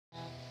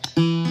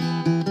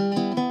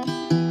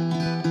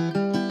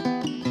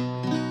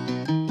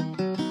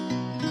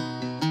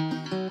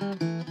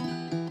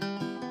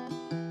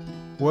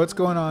What's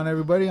going on,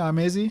 everybody? I'm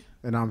Izzy.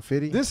 And I'm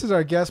Fitty. This is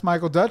our guest,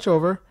 Michael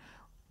Dutchover.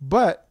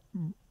 But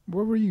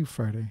where were you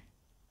Friday?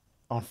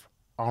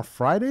 On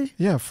Friday?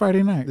 Yeah,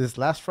 Friday night. This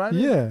last Friday?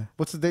 Yeah.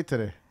 What's the date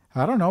today?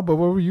 I don't know, but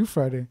where were you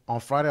Friday? On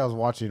Friday, I was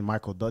watching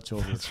Michael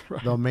Dutchover. That's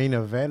right. The main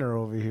eventer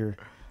over here.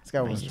 This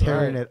guy was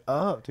tearing it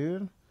up,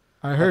 dude.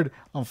 I heard.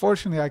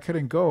 Unfortunately, I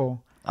couldn't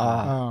go.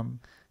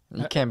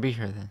 You can't be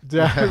here then.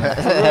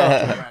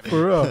 Yeah,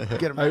 for real.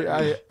 Get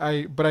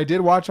him But I did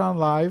watch on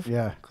live.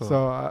 Yeah. Cool.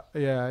 So I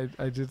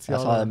did see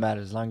That's all all that. that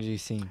matters, as long as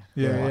you've seen.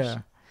 Yeah,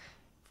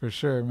 for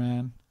sure,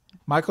 man.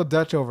 Michael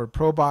Dutchover,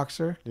 pro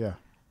boxer. Yeah.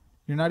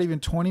 You're not even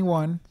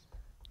 21.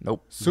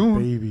 Nope.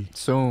 Soon. Baby.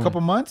 Soon.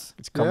 Couple months.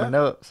 It's coming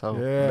up, so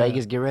Yeah.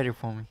 Vegas, get ready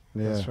for me.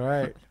 Yeah. That's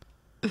right.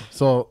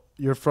 So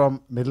you're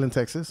from Midland,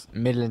 Texas?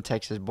 Midland,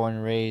 Texas. Born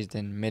and raised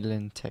in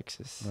Midland,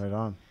 Texas. Right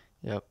on.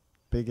 Yep.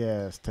 Big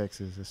ass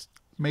Texas. It's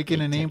Making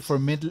Big a name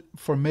Texas.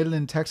 for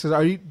Midland, Texas.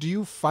 Do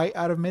you fight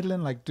out of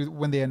Midland? Like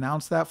when they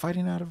announced that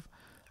fighting out of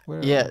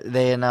where? Yeah,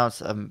 they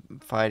announced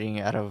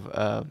fighting out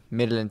of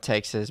Midland,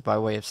 Texas by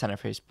way of Santa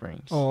Fe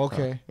Springs. Oh,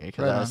 okay.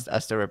 Because Right I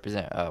still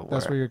represent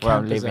That's where your where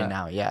I'm camp is living at.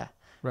 now, yeah.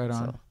 Right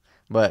on. So,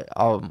 but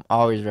I'm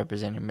always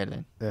representing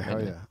Midland. yeah, hell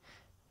Midland.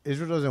 yeah.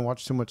 Israel doesn't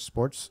watch too much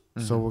sports,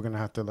 so we're gonna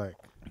have to like.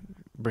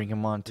 Bring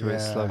him on to it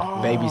Yeah. slow.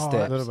 Oh, baby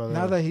steps. Little by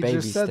Now little. that he Baby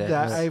just said steps.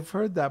 that, Yeah. I've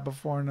heard that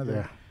before.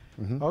 Yeah.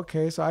 Mhm.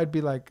 Okay, so I'd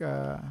be like,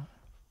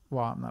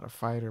 well, I'm not a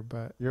fighter,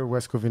 but You're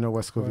West Covina,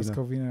 West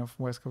Covina.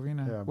 West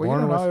Covina. Yeah, Well, born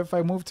you in know, if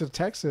I move to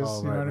Texas, Oh,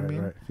 you know right, what I right,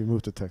 mean? right. If you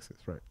move to Texas,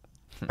 right.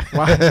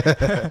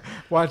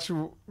 Watch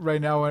right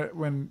now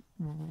when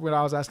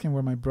I was asking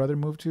where my brother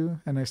moved to,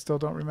 and I still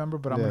don't remember,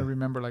 but I'm Yeah. gonna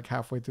remember like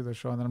halfway through the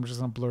show, and then I'm just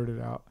gonna blurt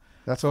it out.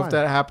 That's So fine. if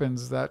that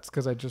happens, that's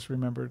because I just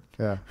remembered.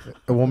 Yeah.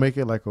 And we'll make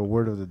it like a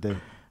word of the day.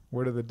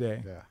 Word of the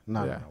day. Yeah.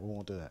 No, Yeah. no, we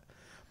won't do that.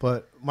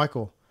 But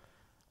Michael,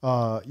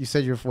 you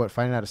said you're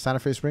fighting out of Santa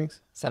Fe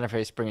Springs? Santa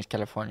Fe Springs,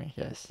 California,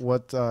 yes.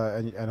 What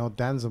and I know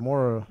Dan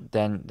Zamora.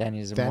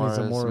 Danny Zamora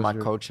Zamora is is my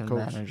your coach and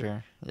coach.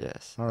 manager.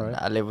 Yes. All right. And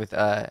I live with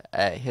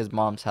at his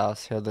mom's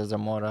house, Hilda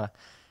Zamora,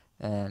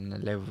 and I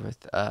live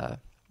with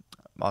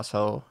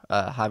also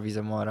Javi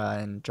Zamora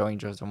and Joe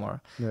Angel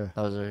Zamora. Yeah.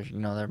 Those are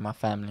they're my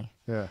family.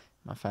 Yeah.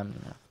 My family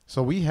now.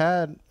 So we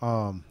had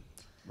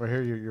right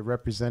here you're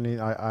representing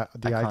the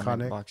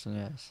iconic. boxing,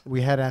 yes.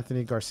 We had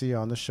Anthony Garcia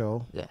on the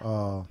show. Yeah.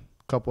 A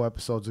couple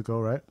episodes ago,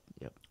 right?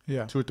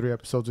 Yeah. 2 or 3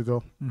 episodes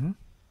ago. Mm-hmm.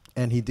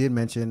 And he did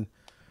mention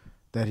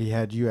that he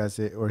had you as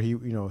it, or he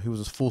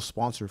was a full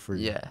sponsor for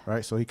you. Yeah.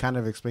 Right. So he kind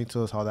of explained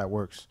to us how that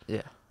works.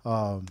 Yeah.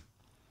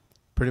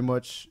 Pretty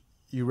much,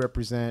 you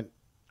represent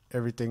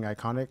everything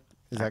iconic.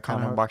 Is that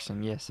kind Iconic of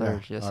boxing? Yes,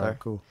 sir. Yeah. Yes, All sir. right,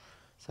 cool.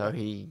 So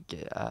he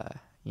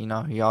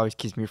he always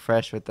keeps me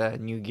fresh with the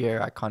new gear,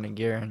 iconic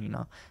gear, and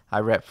I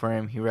rep for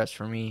him, he reps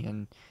for me,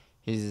 and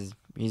he's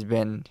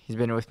been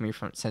with me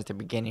since the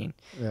beginning,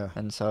 Yeah.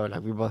 and so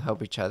like we both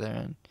help each other,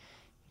 and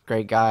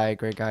great guy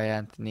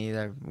Anthony,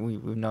 that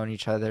we've known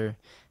each other.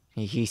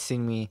 He's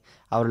seen me.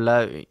 I would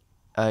love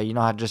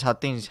just how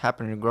things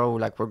happen to grow,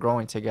 like we're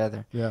growing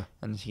together, Yeah.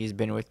 and he's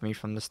been with me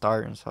from the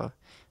start, and so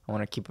I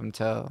want to keep him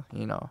till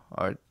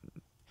I'm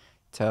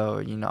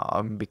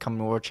becoming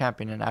a world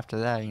champion, and after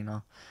that,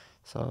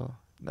 so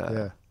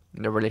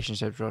the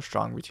relationship's real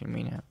strong between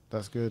me and him.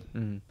 That's good.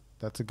 Mm-hmm.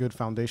 That's a good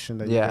foundation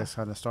that Yeah. you guys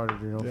kind of started.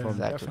 Yeah, From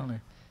Exactly. definitely.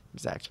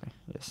 Exactly.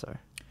 Yes, sir.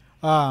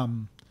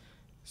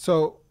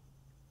 So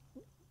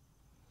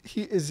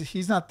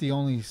he's not the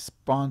only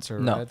sponsor,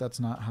 No. right? That's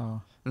not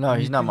how. No,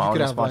 he's not my You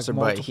could only have, like, sponsor,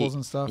 but multiples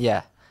and stuff?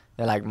 yeah,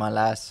 like my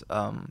last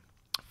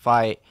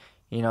fight.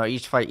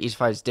 Each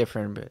fight's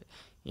different, but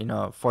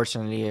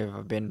fortunately,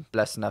 I've been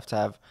blessed enough to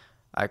have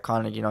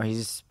iconic.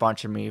 He's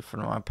sponsored me for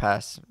my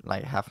past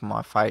like half of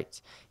my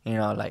fights.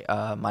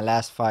 My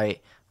last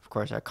fight, of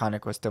course,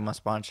 iconic was still my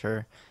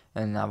sponsor,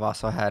 and I've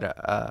also had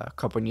a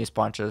couple new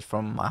sponsors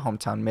from my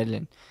hometown,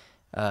 Midland.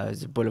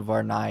 It's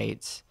Boulevard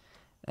Nights,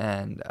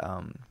 and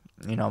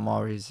I'm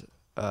always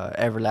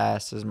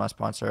Everlast is my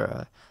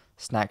sponsor.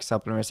 Snack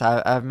supplements.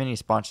 I have many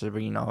sponsors,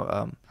 but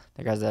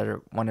the guys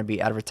that want to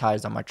be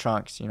advertised on my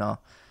trunks.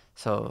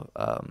 So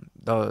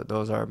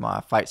those are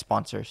my fight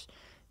sponsors,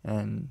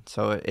 and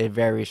so it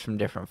varies from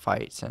different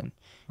fights. And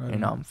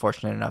Right. I'm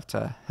fortunate enough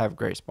to have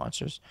great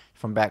sponsors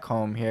from back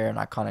home here, and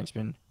Iconic's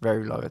been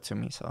very loyal to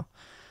me. So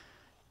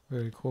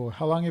Very cool.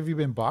 How long have you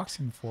been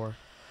boxing for?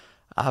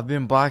 I've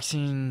been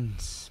boxing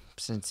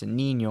since a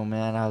Nino,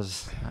 man. I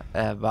was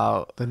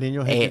about the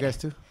Nino hit you guys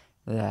too.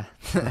 Yeah,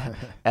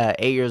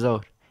 8 years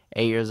old.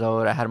 8 years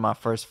old. I had my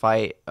first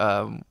fight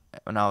when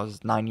I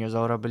was 9 years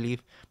old, I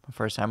believe. My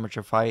first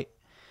amateur fight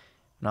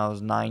when I was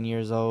 9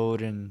 years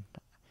old. And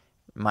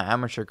my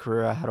amateur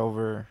career, I had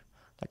over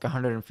like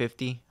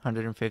 150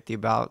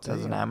 bouts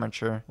as an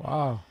amateur.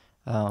 Wow.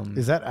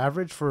 Is that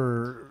average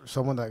for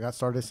someone that got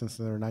started since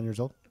they were 9 years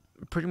old?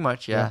 Pretty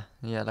much, yeah.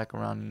 Yeah, like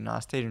around, I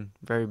stayed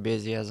very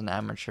busy as an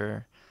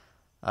amateur.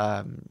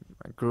 I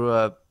grew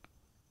up.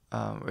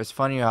 It's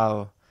funny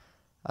how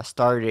I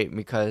started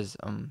because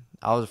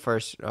I was the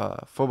first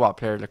football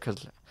player,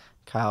 because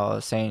Kyle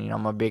was saying, you know,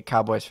 I'm a big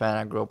Cowboys fan.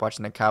 I grew up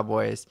watching the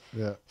Cowboys.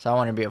 Yeah. So I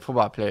want to be a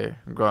football player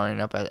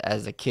growing up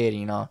as a kid,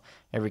 you know.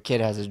 Every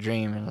kid has a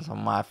dream. And so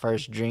my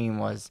first dream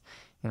was,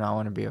 you know, I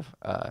want to be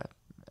a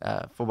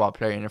football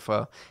player in the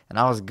NFL. And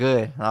I was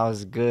good. I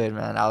was good,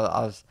 man. I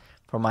was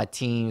for my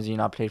teams, you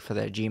know, I played for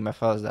the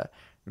GMFLs, the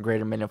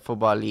Greater Midland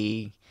Football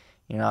League,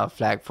 you know,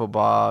 flag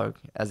football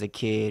as a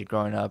kid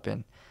growing up.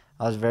 And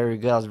I was very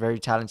good. I was very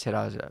talented.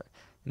 I was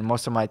in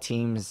most of my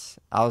teams,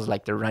 I was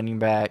like the running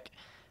back.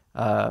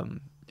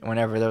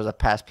 Whenever there was a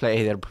pass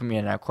play, they'd put me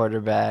in at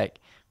quarterback.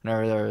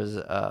 Whenever there was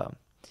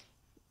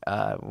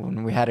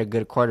when we had a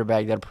good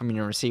quarterback, they'd put me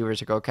in receivers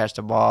to go catch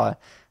the ball.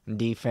 In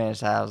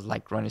defense, I was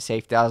like running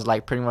safety. I was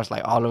like pretty much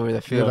like all over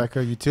the field. You're like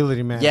a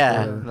utility man.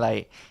 Yeah,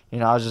 like, you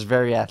know, I was just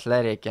very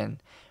athletic.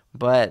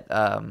 But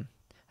I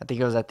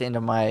think it was at the end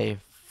of my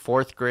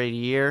fourth grade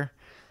year,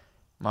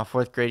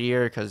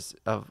 because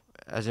of,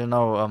 as you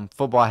know,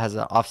 football has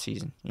an off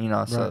season, you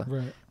know, so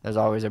Right. there's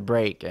always a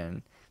break.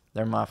 And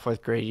during my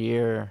fourth grade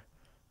year,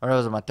 or it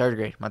was my third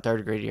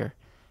grade year,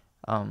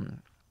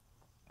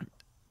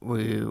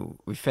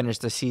 we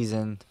finished the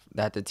season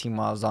that the team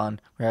I was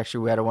on. We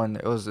had one.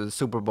 It was the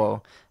Super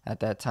Bowl at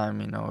that time.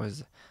 You know,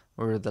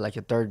 we were like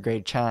a third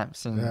grade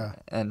champs,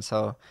 and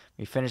so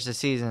we finished the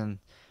season.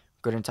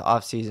 Good into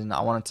off season.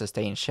 I wanted to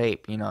stay in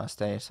shape. You know,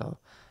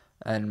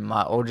 and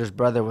my oldest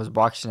brother was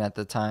boxing at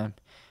the time,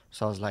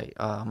 so I was like,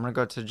 I'm gonna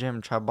go to the gym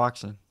and try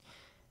boxing.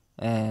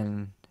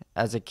 And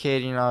as a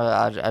kid, you know,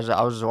 I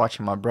was just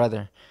watching my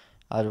brother.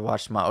 I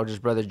watched my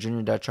oldest brother,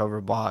 Junior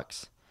Dutchover,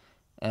 box.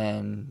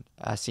 And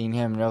I seen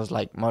him, and it was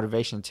like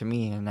motivation to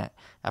me. And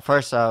at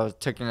first, I was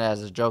taking it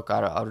as a joke.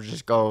 I would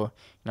just go,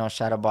 you know,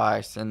 shadow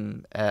box.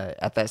 And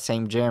at that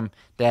same gym,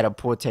 they had a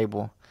pool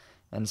table.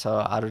 And so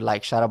I would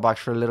like shadow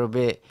box for a little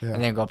bit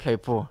and then go play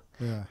pool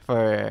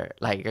for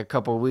like a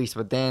couple of weeks.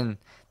 But then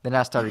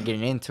I started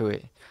getting into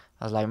it.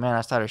 I was like, man,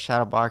 I started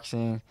shadow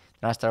boxing.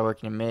 Then I started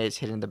working in mitts,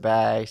 hitting the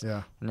bags.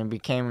 Yeah. And then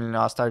became, you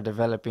know, I started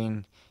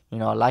developing, you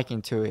know, a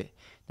liking to it.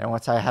 Then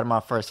once I had my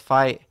first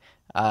fight,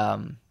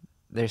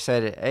 they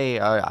said, hey,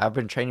 I've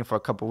been training for a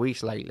couple of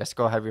weeks. Like, let's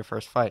go have your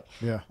first fight.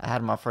 Yeah. I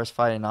had my first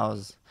fight, and I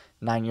was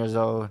 9 years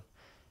old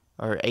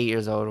or 8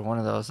 years old, one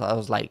of those. I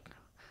was like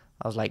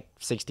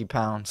 60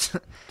 pounds.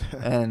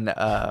 And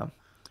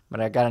but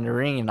I got in the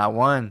ring, and I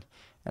won.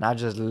 And I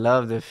just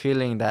love the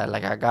feeling that,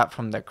 like, I got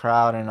from the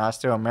crowd. And I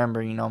still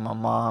remember, you know, my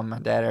mom, my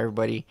dad,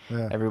 everybody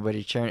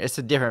cheering. It's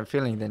a different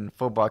feeling than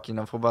football. You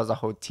know, football is a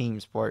whole team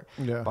sport.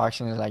 Yeah.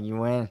 Boxing is like you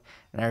win,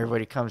 and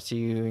everybody comes to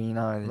you, you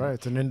know. Right,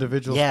 it's an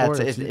individual sport.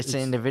 Yeah, it's an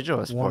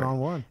individual sport.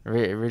 One-on-one.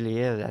 It really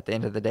is. At the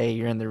end of the day,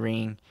 you're in the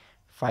ring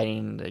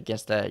fighting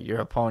against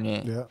your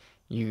opponent. Yeah.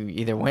 You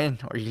either win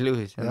or you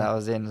lose, and that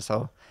was it. And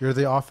so you're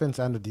the offense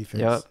and the defense.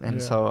 Yep. And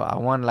so I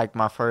won, like,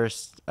 my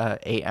first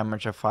 8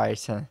 amateur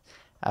fights, and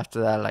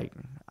after that, like,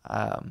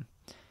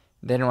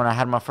 then when I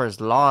had my first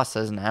loss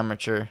as an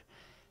amateur,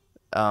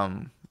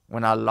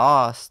 when I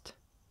lost,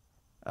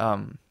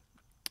 I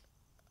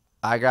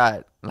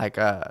got like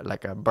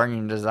a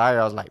burning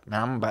desire. I was like,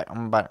 man,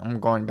 I'm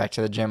going back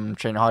to the gym. I'm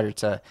training harder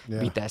to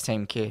beat that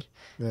same kid,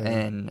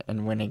 and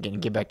win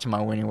again, get back to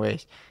my winning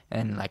ways.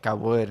 And like I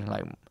would,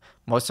 like,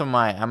 most of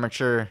my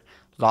amateur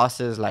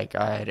losses, like,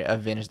 I had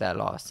avenged that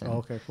loss. And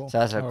okay, cool. So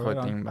that's a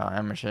cool thing about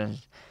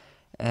amateurs.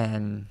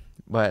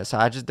 But so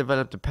I just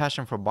developed a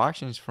passion for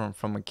boxing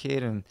from a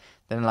kid, and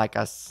then, like,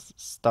 I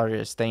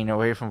started staying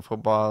away from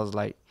football. I was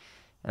like,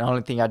 and the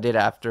only thing I did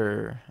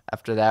after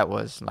that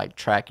was like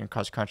track and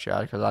cross country,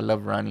 because I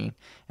love running,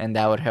 and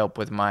that would help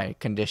with my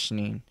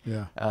conditioning.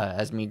 Yeah.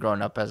 As me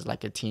growing up as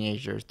like a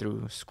teenager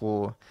through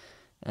school,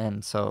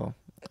 and so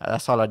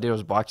that's all I did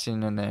was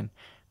boxing, and then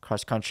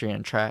cross country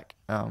and track.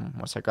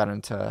 Once I got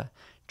into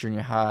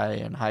junior high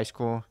and high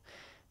school,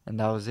 and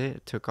that was it.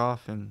 It took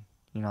off, and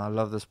you know, I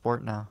love the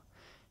sport now.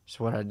 It's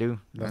what I do.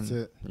 That's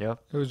it. Yep.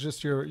 It was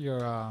just you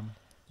and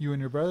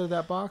your brother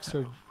that boxed,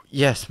 or?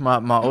 Yes,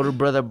 my older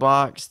brother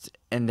boxed,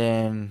 and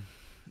then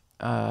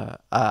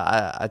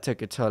I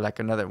took it to like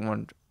another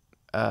one.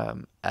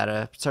 At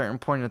a certain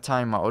point in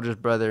time, my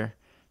oldest brother,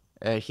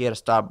 he had to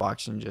stop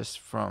boxing he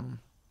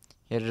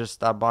had to just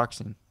stop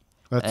boxing.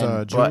 That's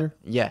junior?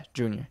 Yeah,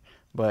 junior.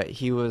 But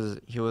he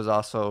was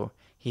also,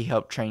 he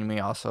helped train me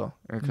also,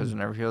 because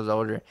whenever he was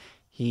older,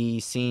 he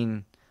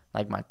seen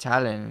like my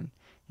talent,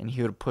 and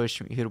he would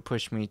push me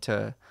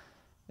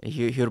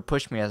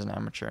as an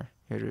amateur.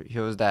 He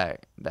was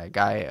that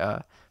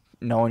guy,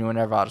 knowing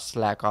whenever I'd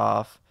slack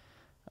off,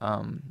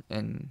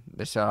 and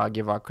they said I'll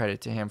give all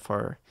credit to him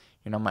for,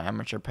 you know, my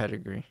amateur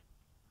pedigree.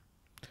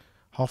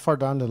 How far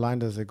down the line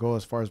does it go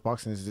as far as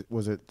boxing?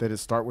 Did it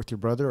start with your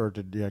brother, or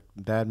did your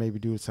dad maybe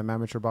do some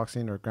amateur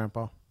boxing, or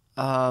grandpa?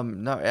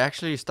 No, it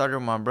actually started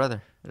with my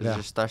brother.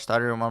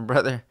 Started with my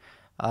brother.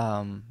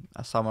 I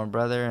saw my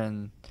brother,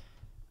 and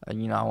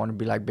you know, I want to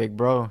be like big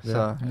bro.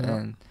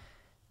 And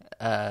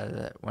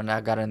when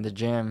I got in the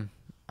gym,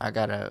 I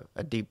got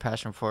a deep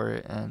passion for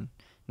it, and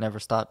never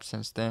stopped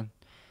since then.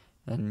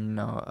 And you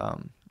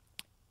know,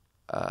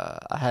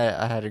 I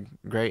had a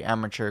great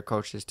amateur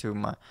coaches too.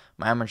 My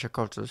amateur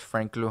coach was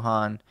Frank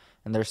Lujan,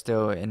 and they're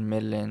still in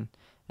Midland,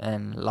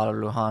 and Lalo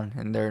Lujan,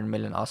 and they're in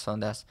Midland also.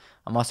 And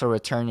I'm also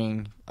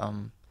returning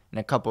in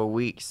a couple of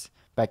weeks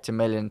back to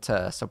Midland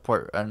to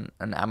support an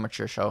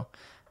amateur show,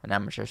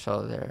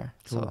 there.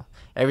 Cool. So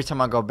every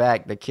time I go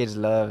back, the kids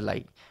love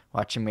like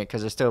watching me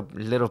because there's still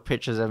little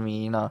pictures of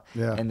me,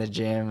 Yeah. in the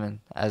gym and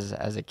as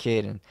a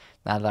kid. And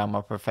now that I'm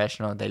a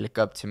professional, they look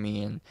up to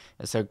me, and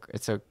it's a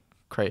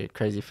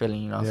crazy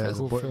feeling, Yeah,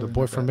 so cool the feeling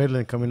boy like from that.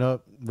 Midland coming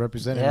up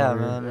representing. yeah, over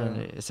here. man,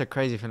 and it's a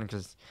crazy feeling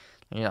because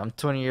I'm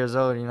 20 years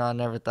old. I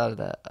never thought of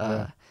that.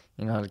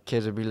 The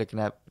kids would be looking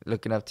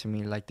up to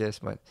me like this,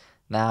 but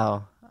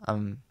now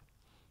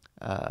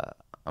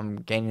I'm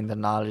gaining the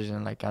knowledge,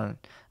 and like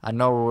I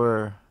know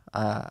where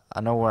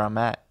I'm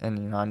at,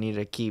 and I need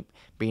to keep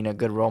being a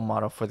good role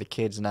model for the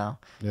kids now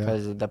Yeah.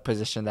 because of the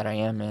position that I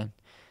am in.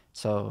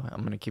 So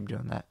I'm gonna keep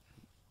doing that.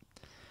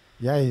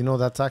 Yeah,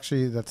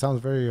 that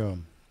sounds very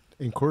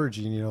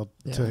encouraging, Yeah.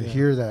 to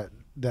hear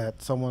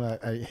that someone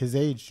at his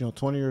age,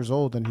 20 years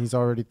old, and he's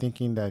already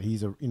thinking that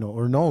he's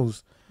or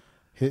knows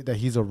that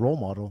he's a role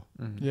model,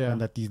 Yeah.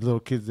 and that these little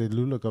kids, they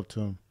do look up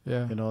to him.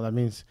 Yeah. That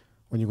means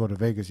when you go to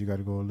Vegas, you got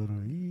to go a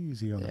little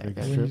easy on the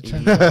Vegas When you trip.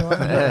 turn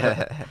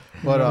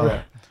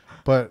 21.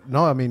 But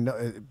no, I mean,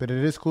 but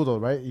it is cool though,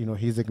 right?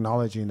 He's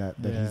acknowledging that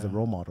he's a Yeah.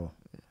 role model,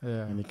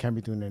 Yeah. and he can't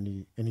be doing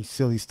any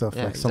silly stuff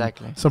Yeah, like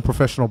exactly. some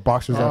professional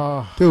boxers.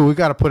 Oh, Dude, we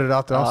got to put it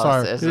out there. I'm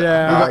sorry.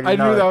 yeah. I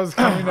knew that was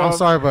coming up. I'm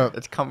sorry, but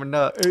It's coming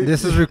up.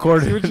 this is See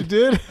recorded. what you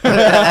did?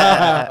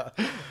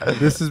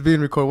 This is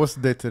being recorded. What's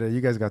the date today? You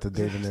guys got the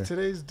date in there.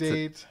 Today's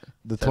date.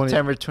 The 20,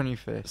 September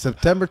 25th.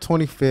 September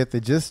 25th.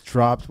 It just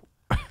dropped.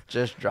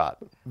 Just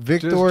dropped.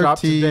 Victor Just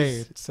dropped today.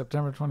 Ortiz It's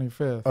September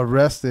 25th.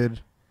 arrested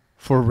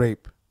for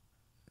rape.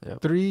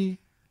 3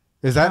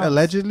 Is that counts.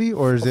 allegedly,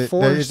 or is it?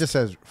 It just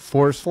says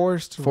forced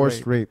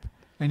forced rape.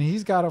 And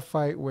he's got a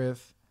fight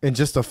with In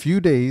just a few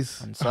days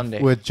On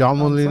Sunday. with John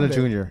On Molina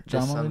Sunday. Jr.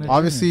 John This Molina Sunday. Jr.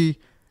 Obviously,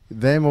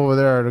 them over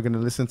there are going to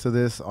listen to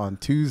this on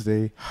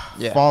Tuesday,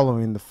 Yeah.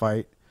 following the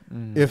fight,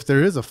 Mhm. if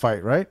there is a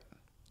fight, right?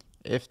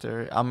 If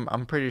there,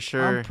 I'm pretty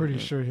sure. I'm pretty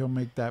sure he'll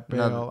make that No.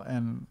 bail.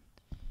 And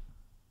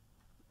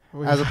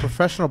As a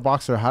professional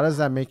boxer, how does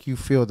that make you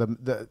feel?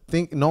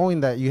 Knowing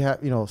that you have,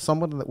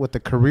 someone with the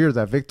career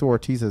that Victor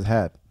Ortiz has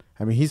had.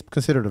 I mean, he's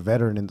considered a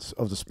veteran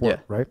of the sport,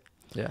 Yeah. right?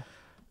 Yeah.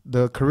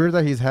 The career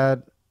that he's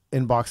had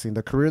in boxing,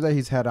 the career that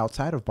he's had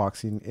outside of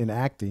boxing in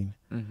acting,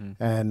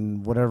 Mm-hmm.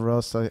 and whatever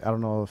else. I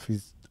don't know if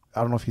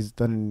he's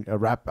done a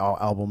rap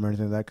album or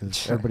anything like that,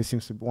 because everybody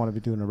seems to want to be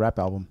doing a rap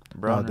album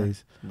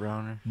nowadays.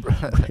 Browner.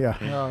 Yeah.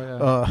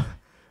 oh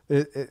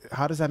yeah.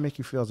 How does that make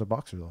you feel as a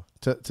boxer,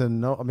 though? To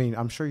know, I mean,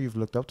 I'm sure you've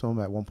looked up to him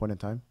at one point in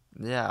time.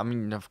 Yeah, I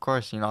mean, of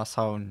course, I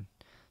saw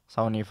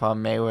when he fought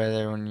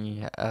Mayweather, when he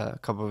had a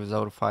couple of his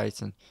old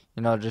fights, and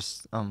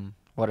just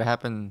what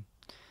happened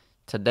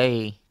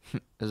today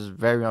is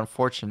very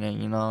unfortunate,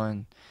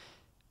 and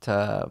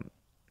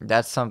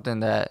that's something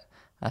that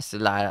I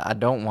said I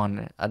don't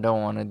want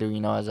to do,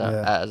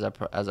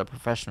 as a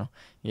professional.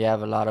 You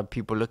have a lot of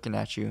people looking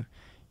at you.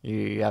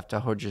 You have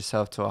to hold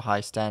yourself to a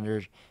high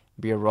standard,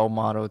 be a role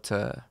model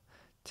to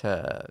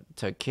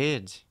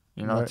kids,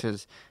 Right.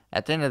 because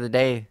at the end of the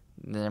day,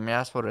 I mean,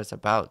 that's what it's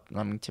about.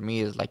 I mean, to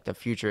me, is like the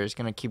future is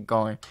gonna keep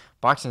going.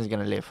 Boxing is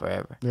gonna live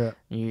forever. Yeah.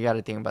 You got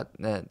to think about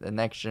the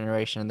next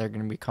generation. They're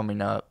gonna be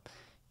coming up,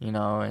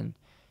 and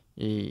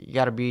you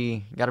gotta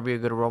be a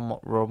good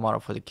role model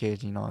for the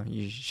kids.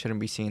 You shouldn't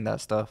be seeing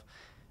that stuff,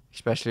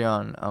 especially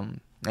on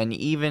and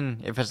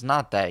even if it's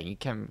not that, you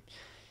can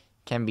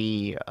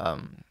be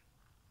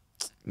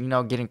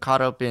getting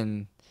caught up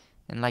in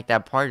like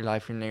that party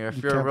life. If You you're a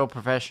can't real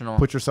professional,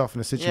 Put yourself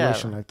in a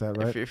situation like that,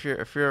 right? if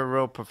you're a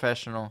real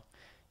professional,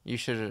 you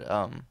should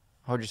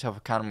hold yourself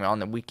accountable on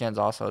the weekends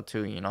also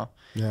too.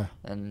 Yeah.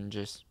 And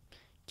just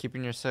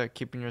keeping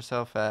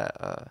yourself at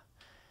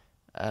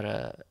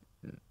a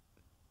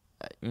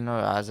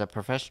as a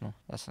professional.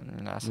 That's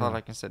all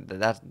I can say.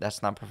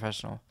 That's not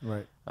professional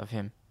Right. of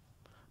him.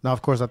 Now,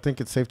 of course, I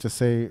think it's safe to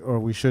say, or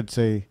we should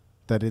say,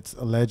 that it's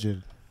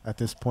alleged at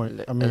this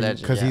point. I mean,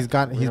 Alleged, because yeah.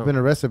 he's been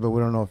arrested, but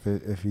we don't know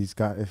if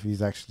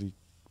he's actually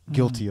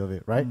guilty of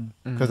it, right? Mm.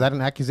 Because that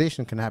an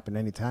accusation can happen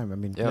anytime. I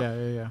mean, Yep.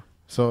 Yeah.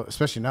 so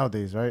especially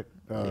nowadays, right?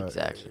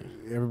 Exactly.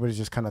 Everybody's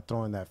just kind of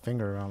throwing that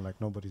finger around like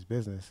nobody's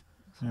business.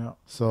 Yeah.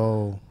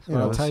 So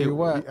Well, I'll tell you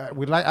what.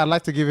 I'd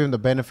like to give him the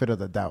benefit of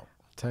the doubt.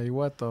 Tell you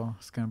what though,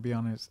 it's gonna be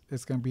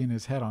in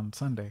his head on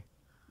Sunday.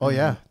 Oh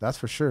yeah, that's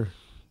for sure.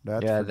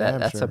 That's for damn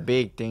that's sure. a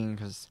big thing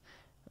because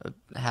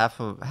half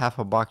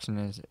of boxing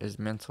is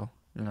mental.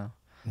 Mhm.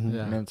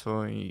 Yeah.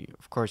 Mental.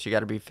 Of course, you got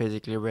to be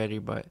physically ready,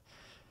 but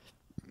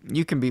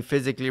you can be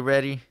physically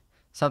ready.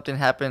 Something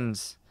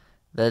happens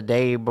the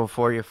day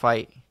before your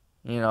fight.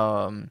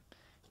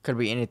 Could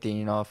be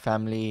anything. A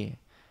family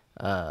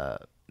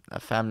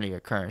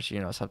occurrence.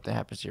 Something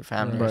happens to your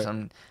family or Right.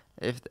 something.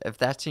 If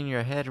that's in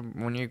your head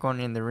when you're going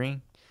in the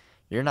ring,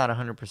 you're not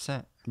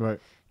 100%, Right.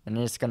 and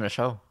it's gonna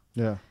show.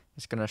 Yeah.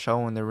 It's gonna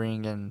show in the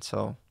ring, and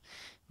so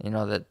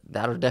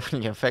that'll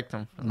definitely affect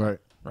him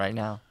right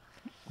now.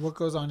 What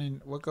goes on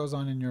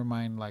in your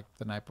mind like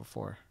the night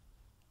before?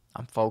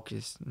 I'm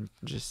focused.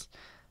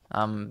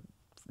 I'm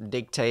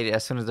dictating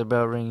as soon as the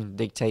bell rings,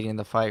 dictating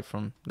the fight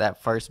from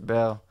that first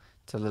bell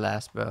to the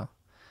last bell.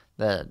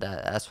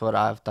 That's what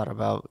I've thought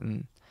about,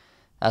 and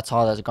that's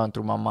all that's gone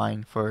through my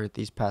mind for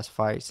these past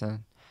fights.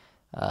 And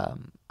I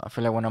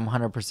feel like when I'm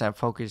 100%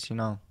 focused,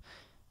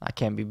 I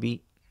can't be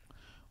beat.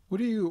 What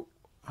do you?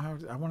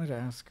 I wanted to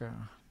ask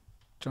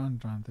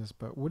John this,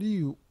 but what do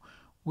you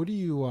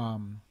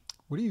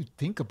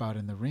think about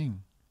in the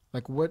ring?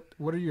 Like what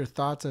are your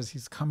thoughts as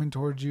he's coming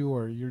towards you,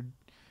 or you're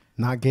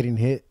not getting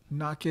hit?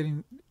 Not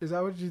getting. Is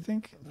that what you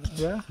think?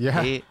 Yeah.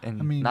 Yeah. Hit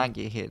and not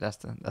get hit. That's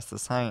the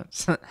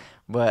science.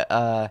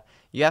 But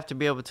you have to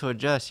be able to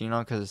adjust,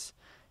 because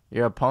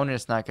your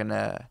opponent's not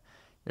gonna.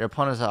 Your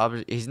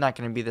opponent's he's not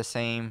gonna be the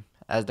same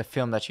as the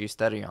film that you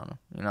study on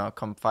him.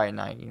 Come fight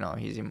night,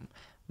 he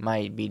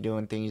might be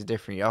doing things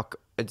different.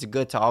 It's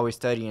good to always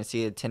study and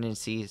see the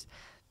tendencies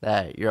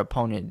that your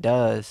opponent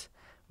does,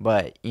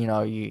 but you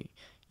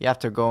have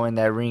to go in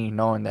that ring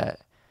knowing that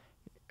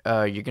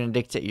you're gonna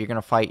dictate, you're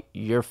gonna fight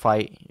your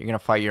fight, you're gonna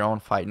fight your own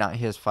fight, not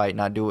his fight,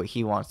 not do what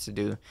he wants to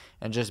do,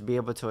 and just be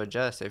able to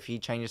adjust. If he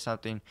changes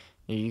something,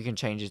 you can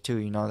change it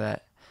too.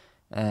 That,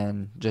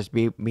 and just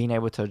being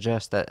able to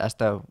adjust. That's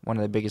one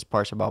of the biggest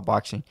parts about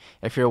boxing.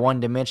 If you're one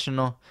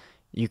dimensional,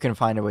 you can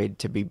find a way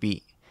to be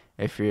beat.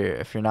 If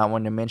you're not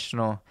one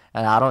dimensional,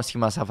 and I don't see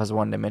myself as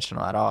one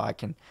dimensional at all. I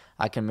can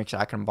mix.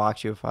 I can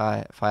box you if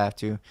I have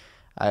to.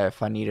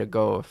 If I need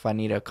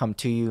to come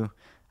to you,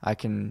 I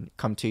can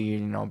come to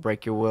you.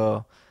 Break your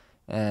will,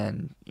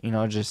 and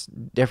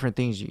just different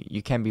things.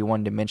 You can't be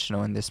one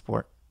dimensional in this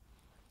sport.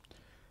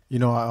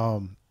 Your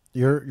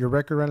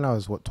record right now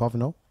is what,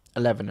 12-0?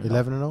 11-0.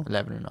 11-0.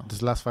 11-0.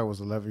 This last fight was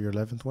your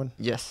 11th one.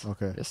 Yes.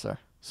 Okay. Yes, sir.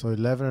 So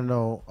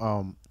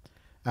 11-0.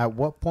 At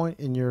what point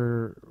in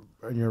your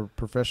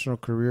professional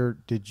career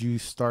did you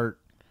start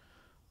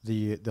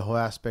the whole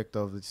aspect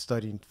of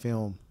studying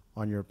film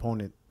on your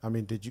opponent? I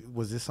mean,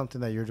 was this something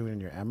that you're doing in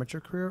your amateur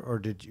career, or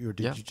did you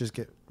just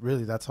get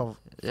really? That's how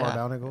far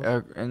down it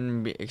goes.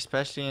 And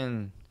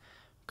especially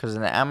because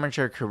in the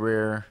amateur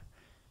career,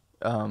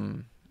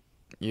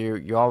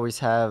 you always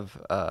have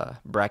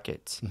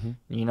brackets. Mm-hmm.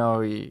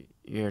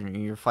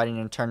 You're fighting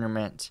in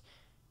tournaments.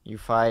 You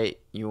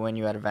win,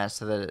 you advance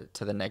to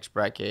the next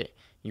bracket.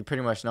 You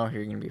pretty much know who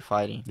you're gonna be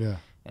fighting. Yeah.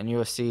 And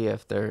you'll see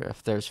if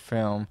there's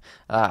film.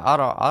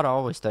 I'd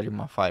always study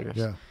my fighters.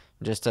 Yeah.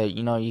 Just to,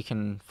 you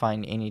can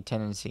find any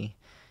tendency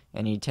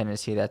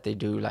that they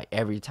do, like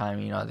every time,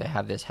 they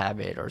have this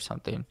habit or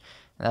something. And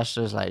that's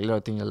just like little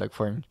things to look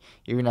for. And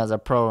even as a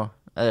pro,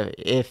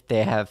 if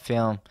they have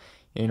film,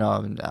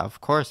 of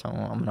course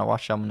I'm gonna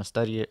watch it, I'm gonna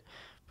study it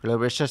for a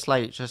little bit. It's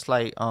just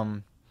like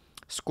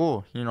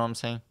school, you know what I'm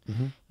saying?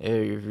 Mm-hmm.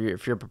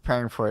 If you're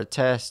preparing for a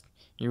test,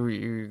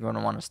 you're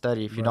gonna want to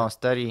study. If you don't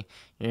study,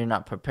 you're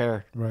not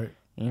prepared. Right.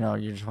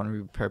 You just want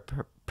to be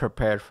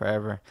prepared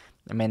forever.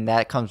 I mean,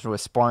 that comes with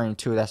sparring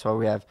too. That's why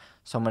we have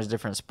so much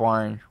different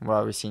sparring. We're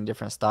always seeing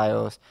different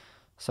styles.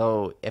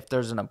 So if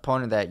there's an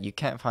opponent that you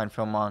can't find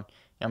film on,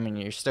 I mean,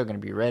 you're still gonna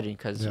be ready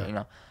because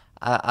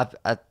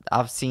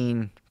I've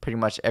seen pretty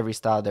much every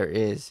style there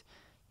is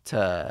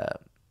to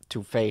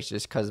face,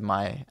 just because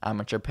my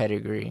amateur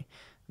pedigree,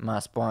 my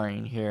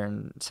sparring here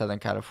in Southern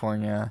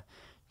California,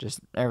 just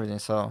everything.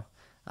 So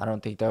I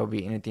don't think there will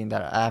be anything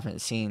that I haven't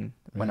seen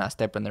when I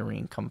step in the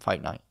ring come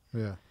fight night.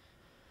 Yeah.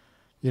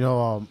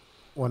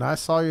 When I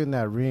saw you in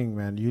that ring,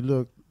 man, you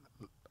look,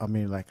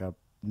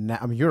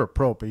 you're a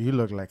pro, but you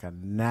look like a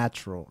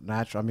natural.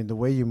 I mean, the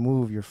way you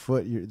move, your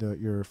foot,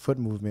 your foot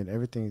movement,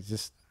 everything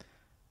is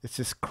it's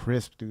just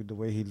crisp, dude, the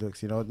way he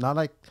looks, not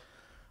like,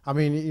 I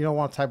mean, you don't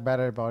want to talk bad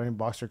about any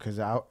boxer, because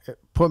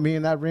put me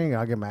in that ring,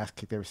 I'll get my ass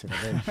kicked every single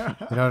day.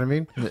 You know what I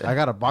mean? Yeah. I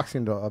got a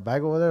boxing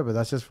bag over there, but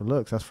that's just for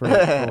looks. That's for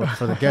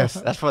the guests.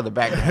 That's for the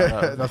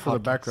background. That's for the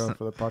background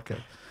for the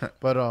podcast.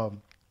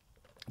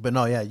 But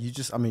no, yeah, you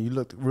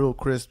looked real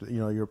crisp.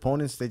 Your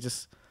opponents, they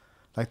just,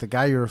 like the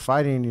guy you were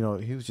fighting,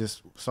 he was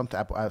just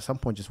at some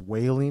point just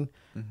wailing,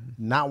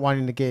 not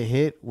wanting to get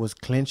hit, was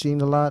clinching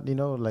a lot,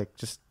 like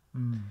just.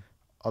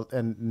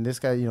 And this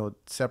guy,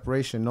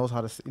 separation, knows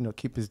how to,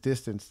 keep his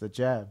distance, the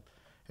jab.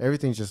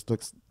 Everything just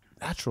looks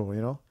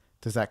natural,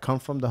 Does that come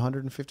from the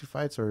 150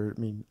 fights, or,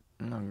 I mean...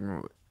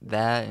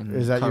 That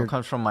and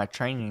comes from my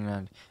training.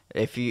 And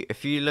if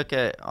you look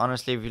at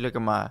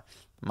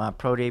my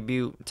pro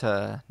debut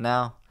to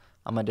now,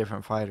 I'm a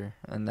different fighter.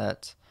 And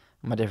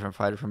I'm a different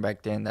fighter from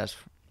back then. That's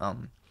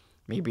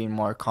me being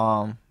more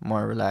calm,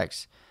 more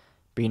relaxed,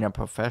 being a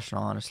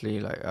professional,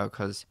 honestly, like,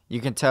 because you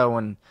can tell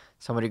when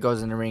somebody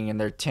goes in the ring and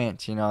they're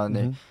tense,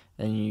 and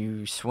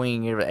you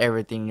swing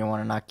everything, you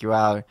want to knock you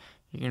out,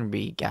 you're gonna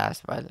be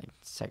gassed by the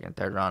second,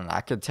 third round.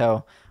 I could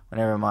tell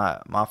whenever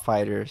my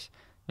fighters,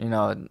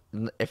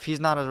 if he's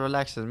not as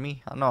relaxed as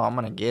me, I know I'm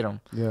gonna get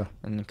him. Yeah.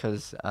 And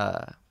because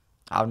I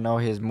know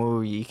his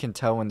move, you can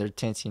tell when they're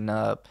tensing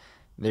up.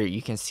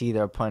 You can see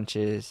their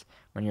punches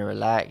when you're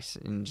relaxed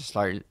and just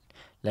like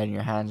letting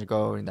your hands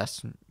go. And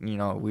that's,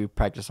 we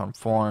practice on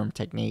form,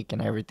 technique,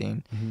 and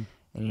everything. Mm-hmm.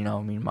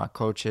 And, me and my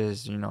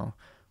coaches,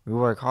 we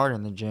work hard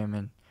in the gym,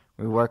 and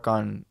we work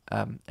on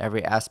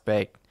every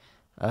aspect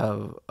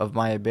of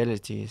my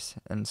abilities.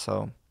 And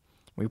so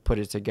we put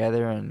it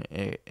together, and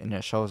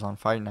it shows on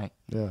fight night.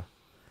 Yeah.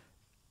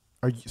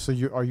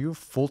 Are you a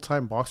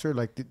full-time boxer?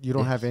 Like, you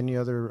don't Yes. have any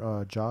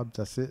other jobs?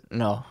 That's it?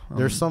 No.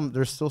 There's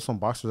still some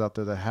boxers out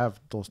there that have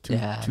those two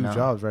no.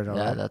 jobs right now.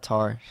 Yeah, right? that's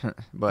hard.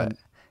 But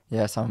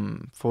yes,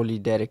 I'm fully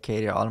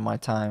dedicated. All of my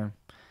time,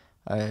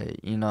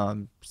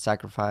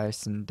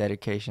 sacrifice and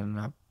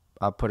dedication.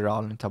 I put it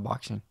all into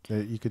boxing. Yeah,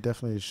 you could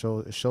definitely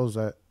it shows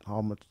that how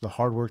much the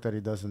hard work that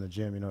he does in the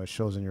gym. It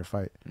shows in your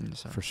fight.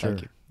 So, for sure.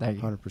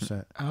 Thank you.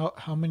 100%.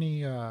 How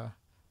many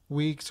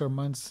weeks or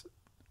months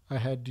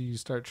ahead do you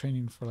start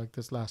training for like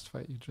this last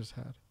fight you just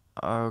had?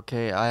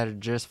 Okay, I had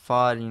just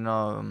fought,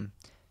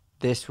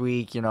 this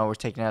week, we're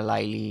taking it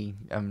lightly.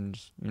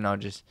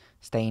 Just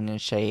staying in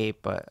shape,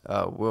 but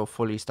we'll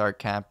fully start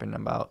camping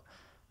about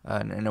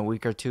in a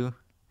week or two,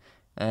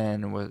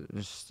 and we'll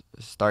just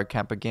start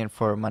camp again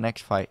for my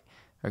next fight.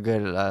 A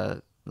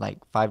good like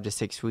 5 to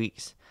 6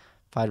 weeks,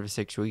 5 to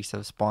 6 weeks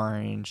of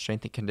sparring,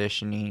 strength and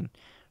conditioning,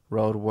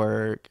 road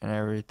work, and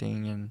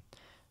everything. And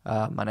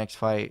my next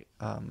fight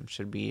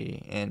should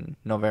be in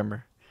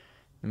November,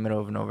 the middle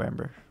of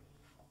November.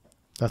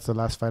 That's the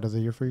last fight of the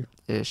year for you?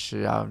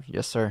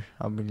 Yes, sir.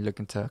 I'll be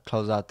looking to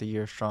close out the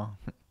year strong.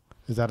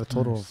 Is that a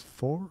total of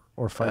 4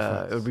 or 5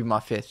 fights? It would be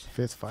my fifth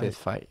fight. fifth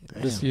fight.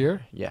 This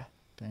year? Yeah.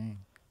 Dang.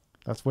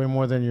 That's way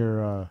more than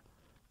your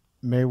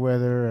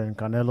Mayweather and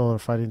Canelo are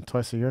fighting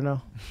twice a year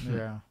now.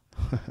 Yeah.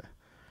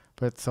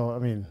 But so, I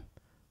mean,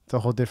 it's a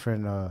whole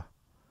different,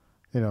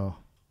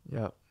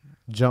 Yep.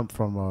 jump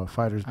from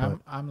fighters. But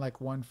I'm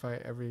like one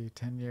fight every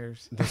 10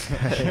 years.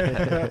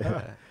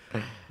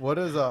 what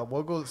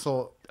goes,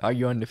 so. Are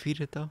you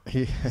undefeated though?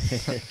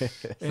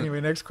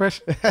 Anyway, next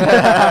question. Take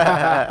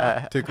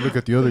a look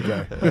at the other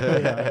guy.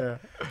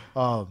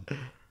 Yeah.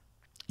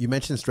 You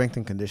mentioned strength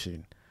and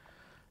conditioning.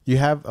 You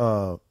have,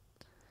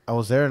 I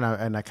was there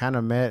and I kind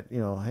of met,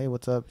 hey,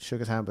 what's up? Shook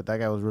his hand, but that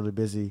guy was really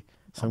busy.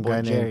 Some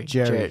guy named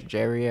Jerry.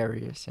 Jerry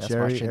Arias. That's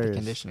my strength and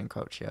conditioning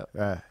coach.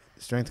 Yep.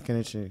 Strength and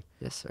conditioning.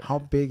 Yes, sir. How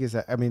big is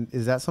that? I mean,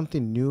 is that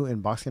something new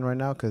in boxing right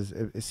now? Because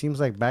it seems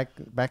like back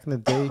in the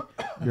day,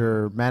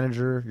 your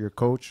manager, your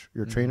coach,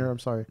 your trainer,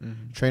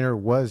 trainer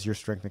was your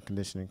strength and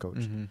conditioning coach.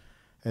 Mm-hmm.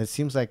 And it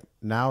seems like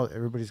now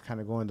everybody's kind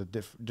of going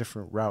the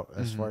different route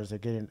as far as they're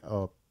getting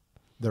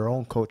their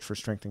own coach for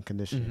strength and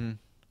conditioning,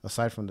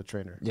 aside from the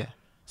trainer. Yeah.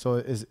 So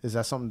is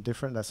that something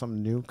different? That's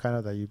something new kind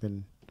of that you've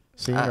been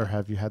seeing, or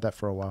have you had that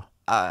for a while?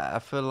 I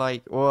feel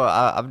like, well,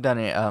 I've done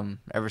it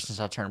ever since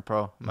I turned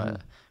pro.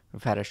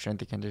 We've had a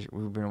strength and condition.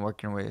 We've been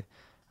working with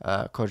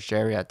Coach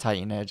Jerry at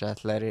Titan Edge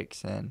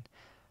Athletics, and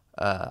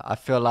I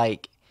feel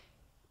like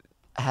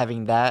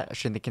having that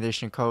strength and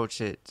conditioning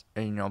coach, it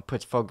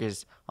puts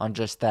focus on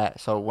just that.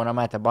 So when I'm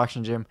at the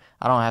boxing gym,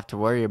 I don't have to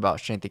worry about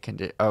strength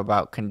and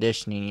about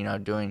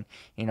conditioning. Doing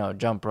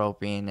jump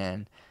roping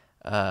and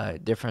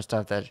different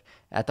stuff. That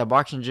at the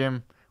boxing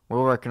gym,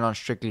 we're working on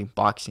strictly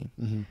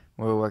boxing.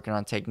 We're working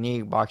on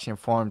technique, boxing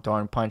form,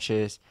 throwing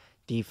punches,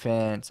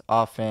 defense,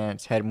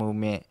 offense, head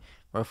movement.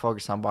 We're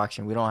focused on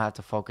boxing. We don't have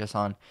to focus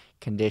on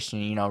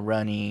conditioning,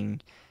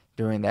 running,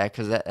 doing that,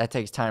 because that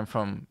takes time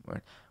from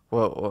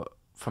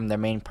the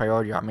main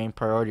priority. Our main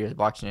priority is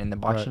boxing. In the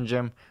boxing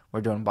gym, we're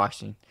doing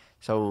boxing.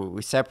 So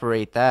we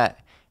separate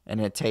that,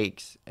 and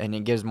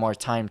it gives more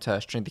time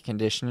to strength and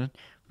conditioning.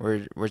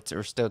 We're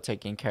still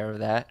taking care of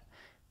that,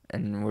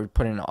 and we're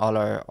putting all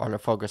our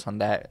focus on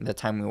that. The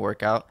time we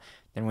work out,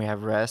 then we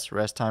have rest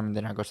time, and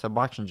then I go to the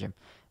boxing gym,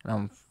 and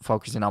I'm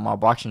focusing on my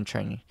boxing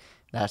training.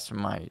 That's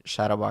my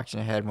shadow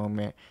boxing, head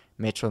movement,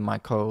 mitts with my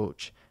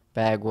coach,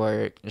 bag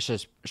work. It's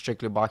just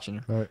strictly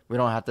boxing. Right. We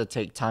don't have to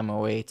take time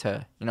away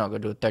to, go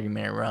do a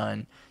 30-minute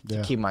run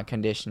to keep my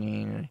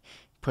conditioning,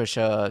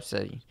 push-ups.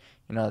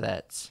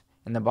 That's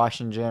in the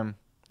boxing gym,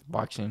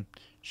 boxing,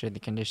 strictly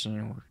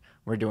conditioning.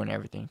 We're doing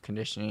everything,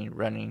 conditioning,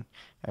 running.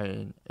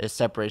 It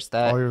separates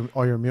that.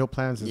 All your meal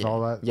plans is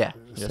all that? Yeah.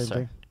 Yes,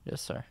 sir.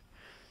 Yes, sir.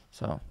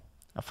 So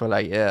I feel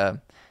like,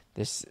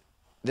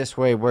 this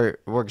way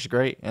works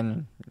great,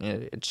 and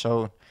it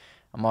showed.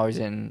 I'm always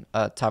in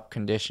top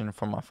condition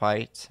for my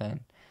fights,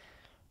 and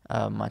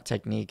my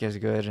technique is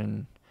good,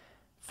 and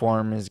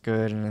form is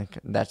good, and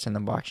that's in the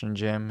boxing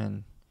gym,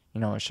 and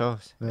it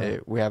shows. Yeah.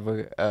 We have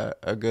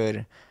a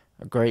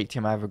great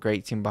team. I have a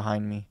great team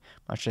behind me.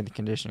 My strength and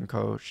conditioning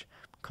coach,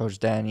 Coach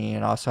Danny,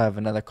 and also have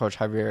another coach,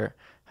 Javier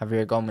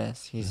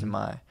Gomez. He's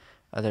my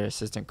other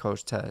assistant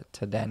coach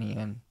to Danny,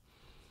 and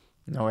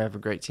we have a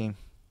great team.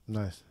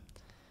 Nice.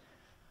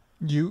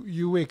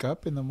 You wake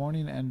up in the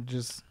morning and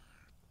just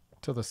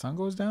till the sun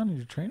goes down and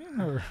you're training,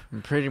 or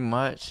Pretty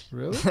much.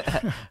 really?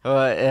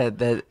 Well,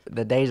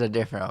 the days are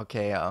different.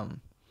 Okay,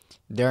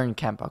 during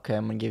camp, okay,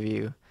 I'm gonna give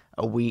you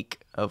a week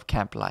of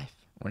camp life.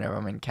 Whenever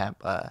I'm in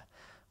camp,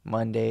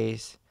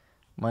 Mondays.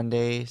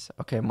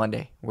 Okay,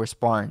 Monday we're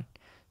sparring.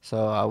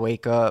 So I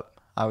wake up,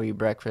 I'll eat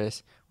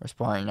breakfast. We're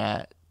sparring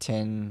at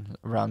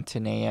around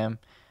 10 a.m.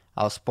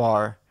 I'll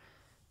spar.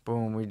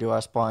 Boom, we do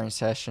our sparring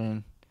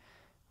session.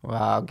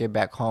 Well, I'll get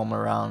back home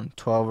around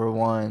 12 or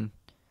 1.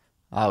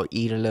 I'll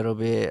eat a little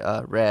bit,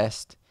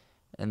 rest,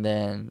 and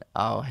then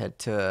I'll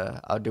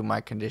do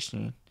my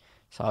conditioning.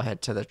 So I'll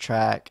head to the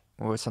track.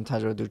 Or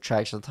sometimes we'll do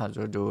track, sometimes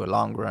we'll do a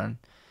long run.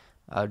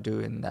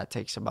 And that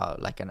takes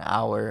about like an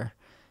hour.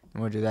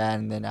 And we'll do that,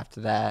 and then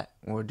after that,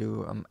 we'll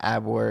do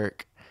ab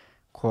work,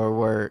 core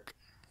work,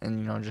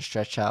 and just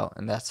stretch out.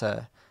 And that's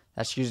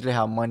usually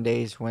how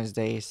Mondays,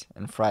 Wednesdays,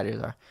 and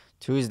Fridays are.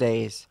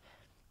 Tuesdays,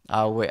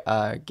 I'll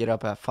get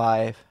up at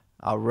 5.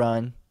 I'll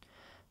run.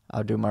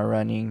 I'll do my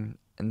running,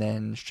 and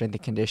then strength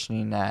and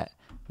conditioning at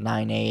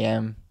 9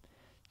 a.m.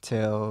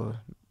 till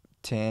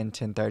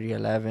 10:30,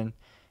 11.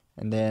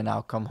 And then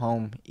I'll come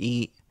home,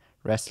 eat,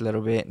 rest a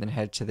little bit, and then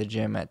head to the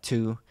gym at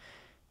 2.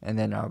 And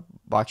then our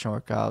boxing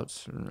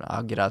workouts,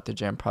 I'll get out the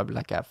gym probably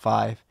like at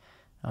 5.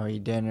 I'll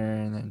eat dinner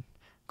and then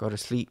go to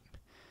sleep.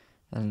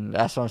 And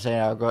that's what I'm saying.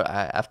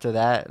 After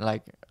that,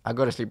 like, I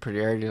go to sleep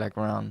pretty early, like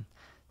around,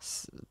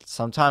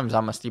 sometimes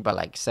I'm asleep at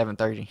like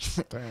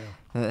 7:30.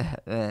 Damn.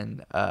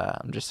 And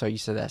I'm just so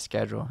used to that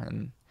schedule.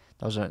 And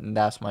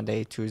that's my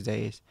day,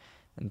 Tuesdays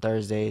and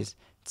Thursdays.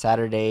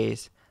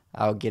 Saturdays,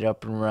 I'll get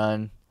up and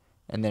run.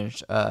 And then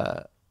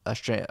a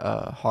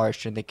hard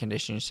strength and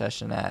conditioning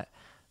session at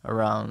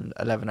around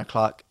 11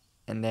 o'clock.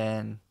 And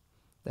then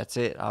that's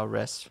it. I'll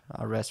rest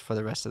for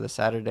the rest of the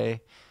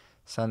Saturday.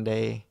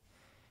 Sunday,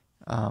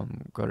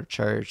 go to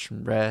church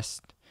and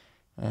rest,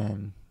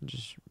 and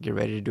just get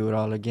ready to do it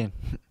all again.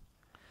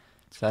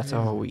 So that's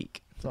a whole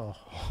week.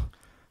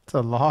 It's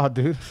a lot,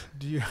 dude.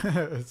 Do you?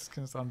 It's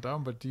gonna sound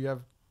dumb, but do you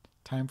have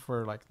time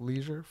for like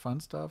leisure, fun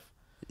stuff?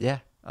 Yeah.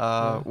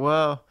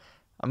 Well,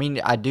 I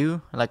mean, I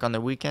do, like on the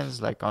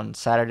weekends, like on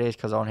Saturdays,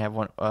 because I only have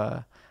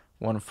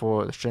one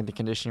for the strength and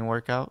conditioning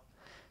workout.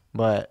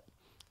 But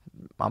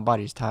my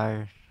body's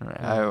tired.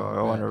 I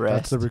want to rest.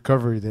 That's the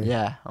recovery day.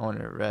 Yeah, I want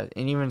to rest.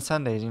 And even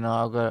Sundays,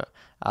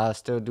 I'll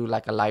still do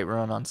like a light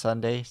run on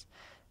Sundays.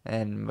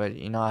 But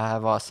I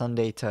have all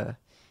Sunday to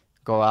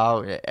go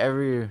out.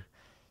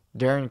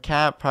 During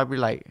camp, probably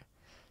like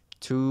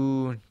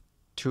two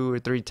or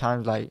three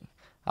times, like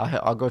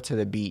I'll go to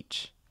the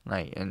beach,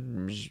 like,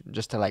 and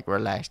just to like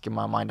relax, get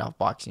my mind off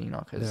boxing,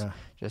 because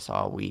just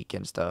all week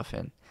and stuff.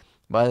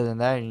 But other than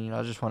that,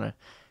 I just want to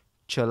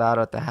chill out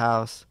at the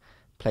house,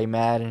 play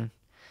Madden,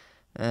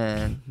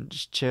 and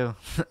just chill.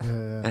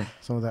 Yeah.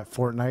 Some of that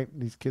Fortnite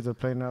these kids are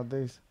playing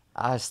nowadays.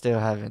 I still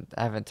haven't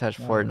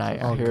touched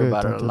Fortnite. I hear good.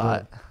 about Don't it a do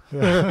lot.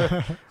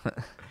 that.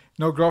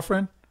 No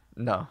girlfriend?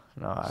 No,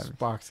 Just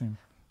boxing.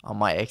 all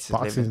my exes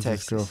live in Boxing's his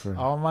Texas. girlfriend.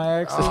 All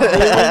my exes live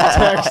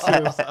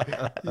in Texas.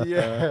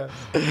 Yeah.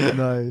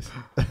 Nice.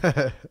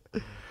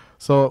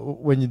 So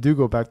when you do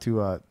go back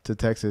to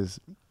Texas,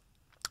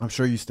 I'm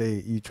sure you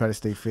try to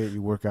stay fit,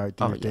 you work out,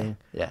 do your thing.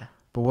 Yeah.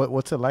 But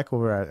what's it like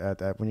over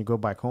at when you go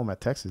back home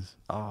at Texas?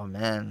 Oh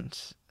man,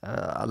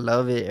 I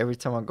love it. Every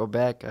time I go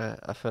back,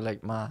 I feel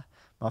like my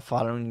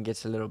following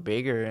gets a little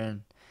bigger,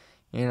 and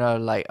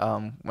like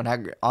when I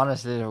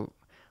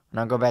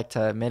go back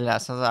to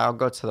Midland, sometimes I'll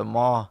go to the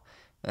mall,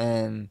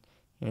 and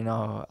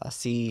I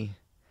see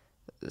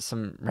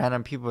some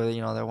random people that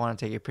that want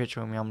to take a picture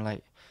with me. I'm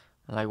like,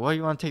 what,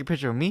 you want to take a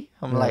picture of me?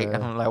 I'm like,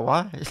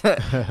 why? They're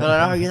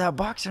like, oh, you're that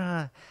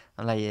boxer.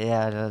 I'm like,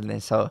 yeah.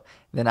 And so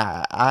then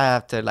I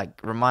have to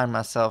like remind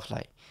myself,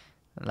 like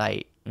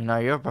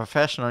you're a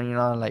professional.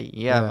 Like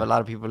you have a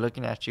lot of people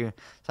looking at you.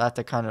 So I have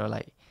to kind of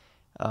like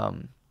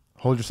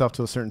Hold yourself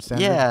to a certain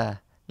standard. Yeah,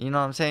 you know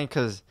what I'm saying?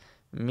 Because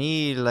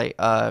me, like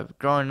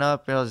growing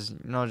up, it was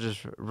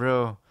just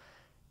real.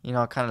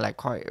 Kind of like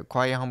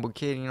quiet, humble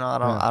kid. I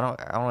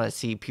don't want to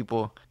see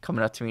people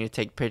coming up to me to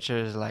take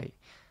pictures like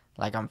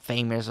I'm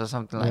famous or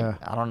something. Like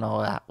I don't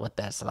know what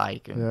that's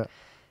like.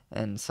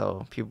 And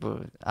so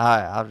people,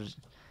 I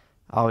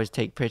always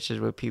take pictures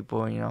with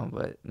people,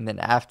 but and then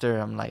after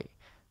I'm like,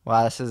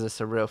 wow, this is a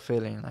surreal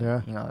feeling.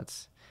 Like,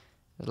 it's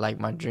like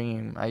my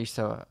dream. I used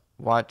to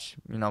watch,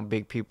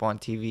 big people on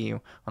TV.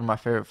 One of my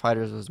favorite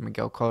fighters was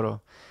Miguel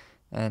Cotto.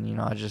 And,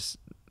 I just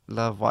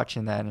love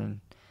watching that and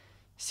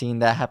seeing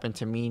that happen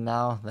to me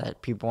now,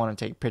 that people want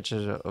to take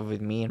pictures with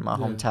me in my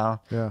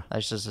hometown. Yeah.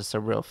 That's just a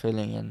surreal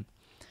feeling.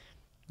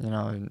 And,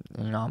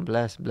 I'm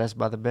blessed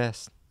by the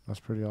best. That's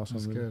pretty awesome.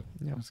 That's good.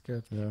 Yeah. That's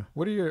good. Yeah.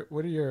 What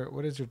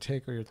is your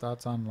take or your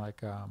thoughts on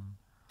like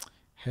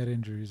head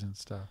injuries and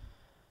stuff?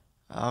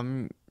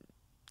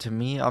 To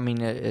me, I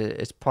mean,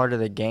 it's part of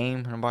the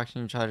game in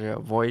boxing. You try to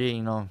avoid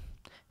it,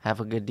 have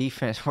a good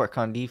defense, work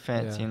on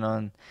defense,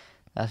 and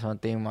that's one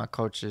thing my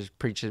coaches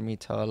preached me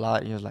to a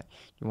lot. He was like,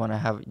 do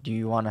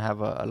you want to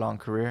have a long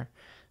career?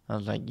 I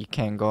was like, you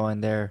can't go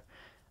in there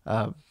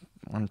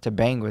to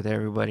bang with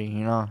everybody,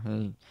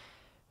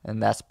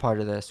 and that's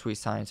part of the sweet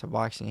science of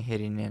boxing,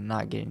 hitting and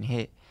not getting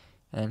hit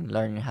and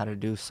learning how to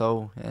do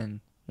so. And,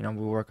 we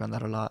work on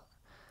that a lot.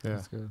 Yeah.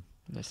 That's good.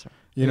 Yes, sir.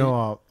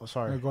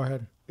 Sorry. No, go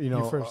ahead.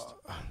 You first.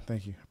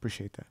 Thank you.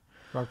 Appreciate that.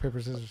 Rock,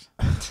 paper, scissors.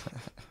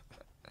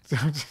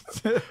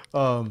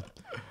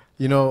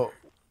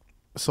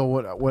 So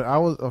what I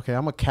was okay.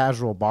 I'm a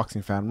casual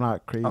boxing fan. I'm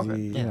not crazy, Okay,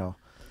 you yeah. know.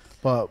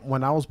 But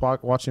when I was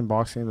watching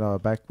boxing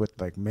back with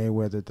like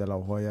Mayweather, De La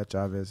Hoya,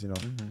 Chavez, you know,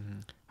 Mm-hmm.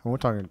 and we're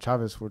talking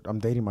Chavez. I'm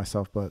dating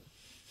myself, but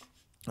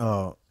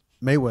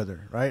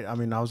Mayweather, right? I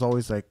mean, I was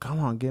always like, come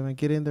on,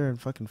 get in there and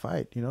fucking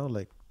fight, you know,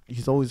 like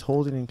he's always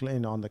holding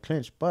and on the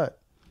clinch. But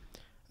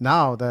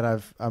now that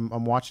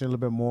I'm watching a little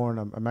bit more,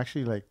 and I'm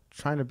actually like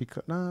trying to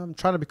become I'm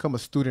trying to become a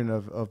student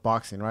of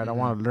boxing, right? I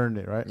want to learn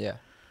it, right? Yeah.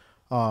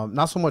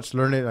 Not so much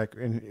learn it like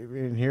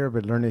in here,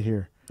 but learn it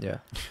here. Yeah.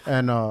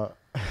 And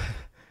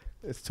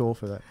it's too old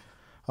for that.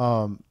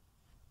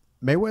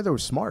 Mayweather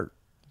was smart.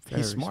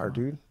 Very He's smart, smart.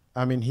 dude.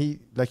 I mean, he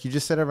like you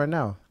just said it right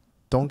now.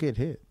 Don't get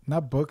hit.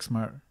 Not book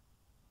smart.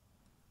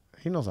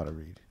 He knows how to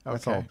read.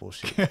 That's all Okay.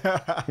 bullshit.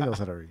 He knows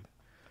how to read.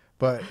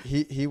 But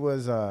he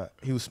was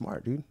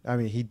smart, dude. I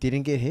mean, he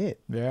didn't get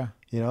hit. Yeah.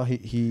 You know,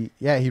 he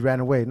ran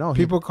away. No,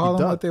 People he call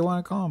him what ducked. they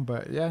want to call him,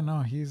 but yeah,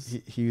 no, he's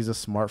He was a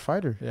smart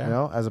fighter. Yeah. You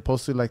know, as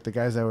opposed to like the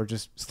guys that were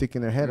just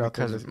sticking their head out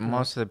there. Because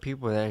most of the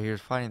people that he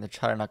was fighting, they're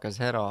trying to knock his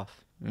head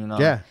off. You know.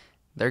 Yeah.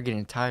 They're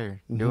getting tired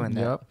Mhm. doing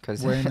that yep,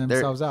 because wearing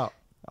themselves out.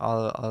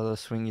 all those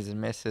swings and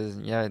misses.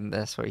 Yeah, and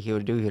that's what he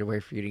would do. He'd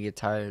wait for you to get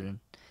tired and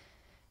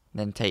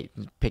then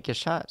pick his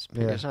shots,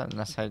 Yeah. and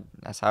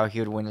that's how he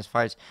would win his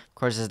fights. Of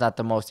course, it's not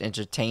the most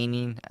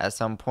entertaining at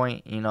some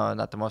point. You know,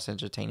 not the most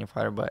entertaining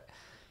fighter, but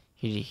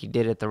he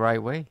did it the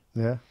right way.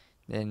 Yeah.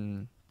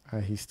 Then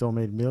He still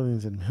made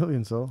millions and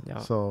millions though. Yep.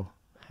 So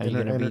how you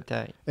gonna Enter- beat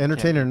that?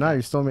 entertainer or Can't not,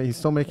 beat he's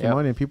still making Yep.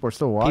 money and people are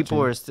still that. watching.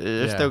 People are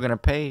they're Yeah. still gonna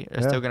pay.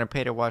 They're Yeah. still gonna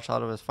pay to watch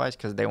all of his fights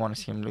because they want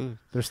to see him lose.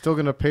 They're still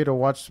gonna pay to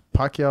watch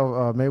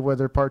Pacquiao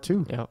Mayweather Part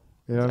 2. Yep.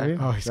 You know what I mean?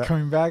 Oh, he's That-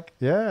 coming back.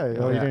 Yeah.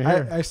 Oh, you Yeah. didn't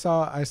hear? I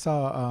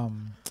saw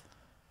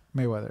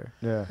Mayweather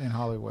Yeah. in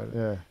Hollywood.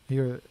 Yeah.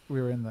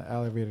 We were in the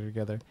elevator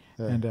together,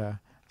 Yeah. and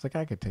it's like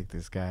I could take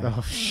this guy.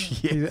 Oh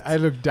shit. I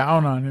looked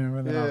down on him,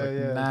 and then I was like,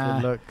 Good nah,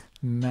 luck.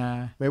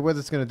 nah.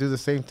 Mayweather's gonna do the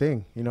same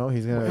thing. You know,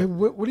 he's Hey, gonna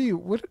what do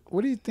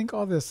you think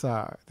all this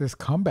this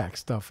comeback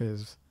stuff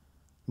is?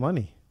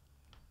 money.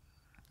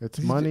 It's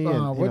money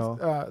and you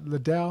know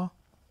Liddell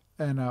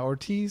and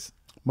Ortiz?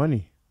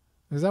 money.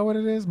 Is that what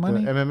it is?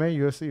 Money? The MMA,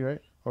 UFC,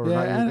 right? Or yeah,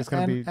 not, and, it's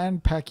gonna be.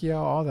 and Pacquiao,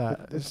 all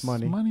that. It's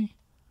money. Money.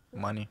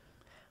 Money.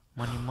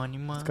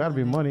 It's gotta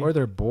be money. Or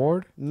they're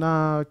bored.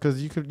 Nah,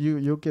 because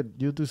you'll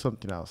do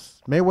something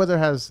else.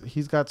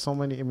 He's got so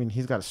many. I mean,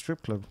 he's got a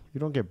strip club. You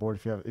don't get bored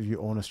if you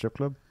own a strip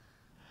club.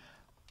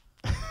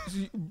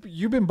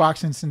 You've been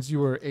boxing since you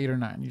were 8 or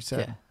 9. You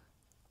said. Yeah.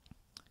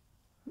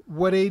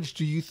 What age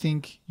do you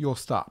think you'll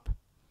stop?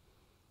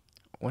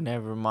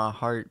 Whenever it's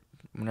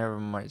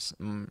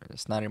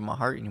not in my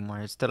heart anymore.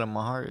 It's still in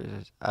my heart.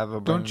 I have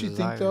a burning Don't you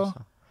desire, think though?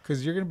 so.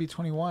 Because you're gonna be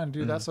 21,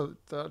 dude. Mhm.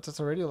 That's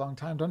already a long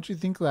time. Don't you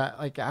think that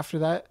like after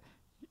that,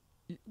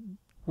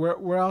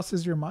 where else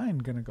is your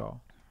mind gonna go?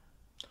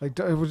 Like,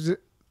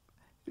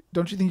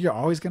 don't you think you're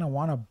always gonna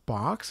want to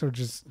box or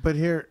just? But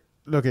here,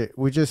 look it.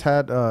 We just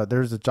had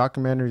there's a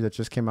documentary that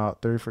just came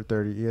out, 30 for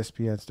 30,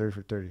 ESPN's 30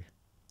 for 30.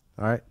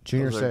 All right,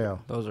 Junior Seau.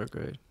 Those are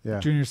good. Yeah.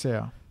 Junior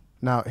Seau.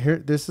 Now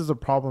this is a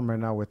problem right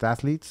now with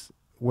athletes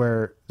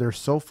where they're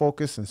so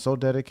focused and so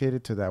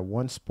dedicated to that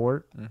one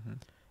sport, Mm-hmm.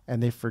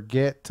 and they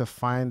forget to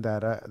find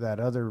that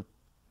other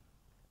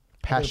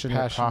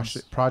passionate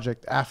passions.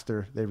 project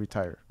after they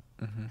retire,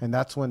 Mm-hmm. and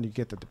that's when you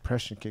get the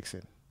depression kicks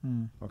in.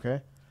 Mm.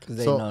 Okay, Because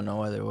they So, know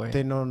no other way.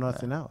 they know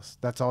nothing else.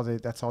 That's all they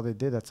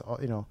did. That's all,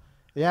 you know.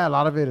 Yeah, a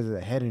lot of it is the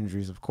head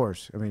injuries, of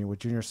course. I mean, with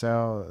Junior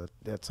Seau,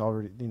 that's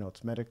already, you know,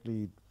 it's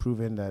medically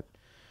proven that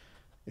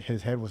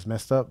his head was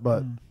messed up.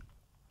 But Mm.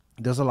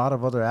 there's a lot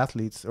of other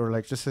athletes, or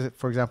like just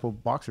for example,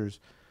 boxers.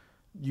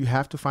 You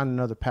have to find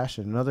another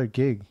passion, another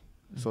gig,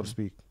 so to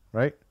speak,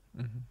 right?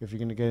 Mm-hmm. If you're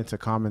gonna get into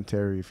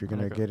commentary, if you're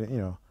gonna Okay. get it, you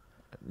know,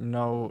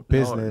 No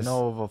Business.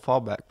 No of a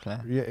fallback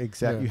plan. yeah,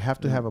 exactly. Yeah. You have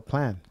to have a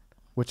plan.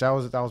 Which that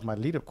was my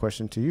lead up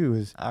question to you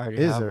is, I already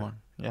Is have there? one.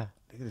 Yeah.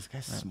 look at this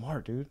guy's Right.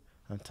 smart, dude.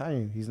 I'm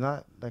telling you, he's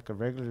not like a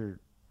regular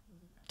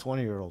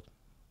 20-year-old,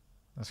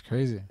 That's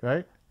crazy.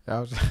 right? I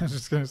was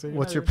just gonna say.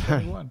 What's yeah, your you're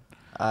plan?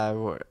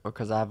 21.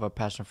 Because I have a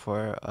passion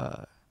for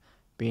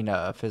being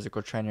a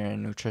physical trainer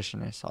and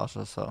nutritionist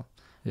also. So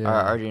I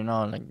already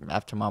know, like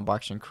after my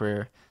boxing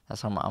career,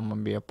 that's how I'm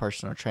gonna be a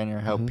personal trainer,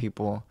 help Mhm.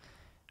 people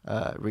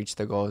reach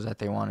the goals that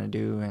they want to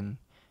do, and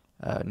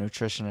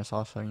nutritionist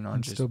also. You know,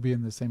 and just still be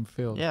in the same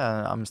field.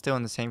 yeah, I'm still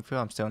in the same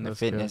field. I'm still in the That's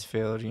fitness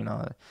field. You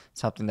know,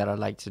 something that I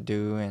like to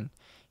do, and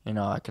you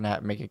know, I can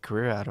make a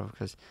career out of.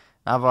 Because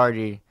I've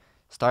already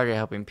started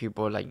helping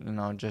people, like you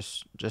know,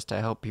 just to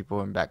help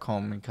people and back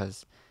home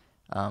because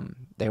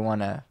they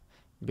want to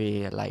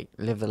be like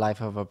live the life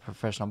of a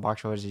professional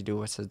boxer. What does he do?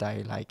 What's his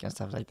diet like and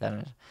stuff like that.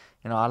 And,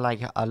 you know,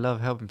 I love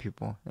helping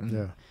people. And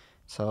Yeah.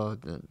 So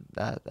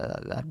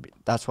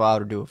that's what I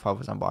would do if I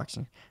was on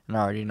boxing, and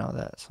I already know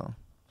that. So.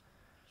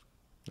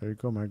 There you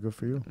go, man. Good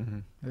for you.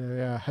 Mm-hmm.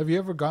 Yeah. Have you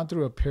ever gone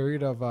through a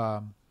period of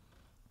I'm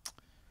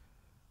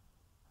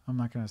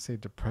not gonna say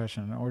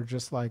depression or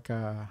just like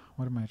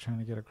what am I trying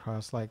to get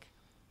across? Like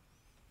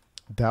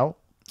Doubt?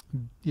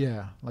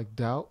 yeah, like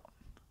doubt.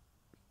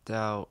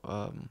 Doubt.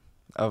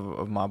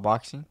 of my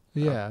boxing.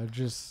 Yeah,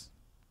 just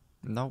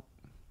Nope.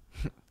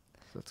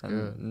 That's I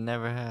good.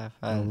 never have.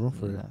 No room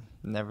for it.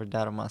 Never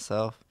doubted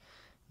myself.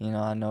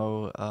 I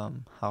know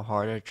how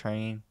hard I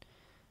train,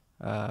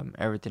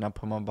 everything I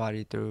put my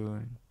body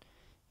through,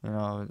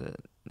 and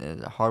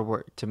the hard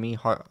work. To me,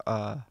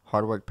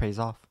 hard work pays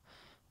off,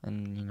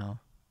 and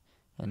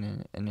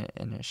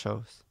it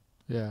shows.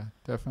 yeah,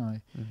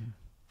 definitely.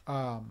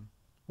 Mm-hmm.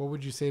 What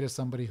would you say to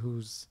somebody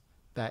who's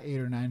that 8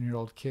 or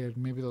 9-year-old kid?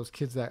 Maybe those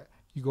kids that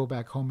you go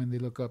back home and they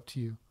look up to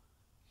you.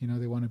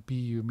 They want to be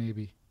you.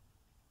 Maybe.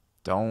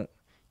 Don't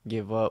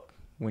give up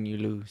when you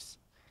lose,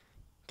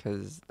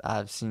 because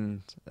I've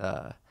seen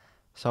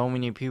so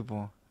many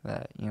people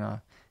that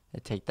they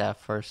take that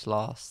first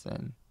loss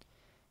and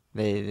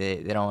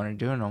they don't want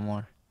to do it no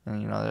more.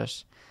 And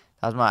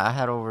I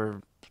had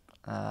over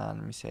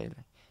let me say,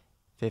 like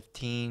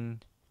 15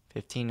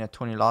 to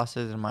 20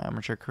 losses in my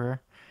amateur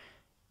career,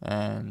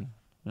 and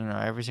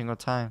every single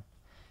time,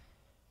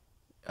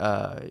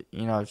 I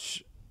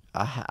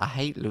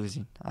hate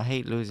losing.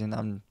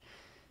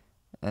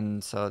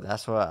 And so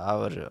that's what I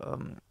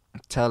would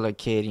tell a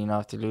kid,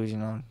 if they lose,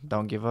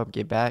 don't give up,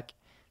 get back,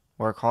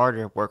 work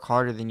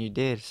harder than you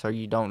did, so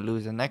you don't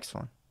lose the next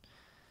one.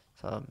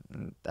 So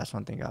that's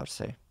one thing I would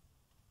say.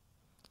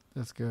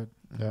 That's good.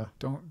 Yeah.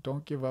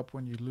 Don't give up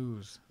when you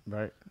lose.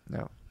 Right.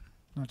 No,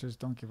 Not just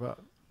don't give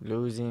up.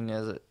 losing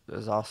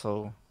is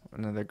also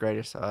one of the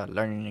greatest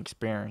learning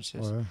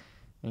experiences. Oh,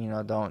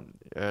 yeah. Don't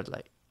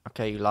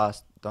okay, you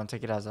lost. Don't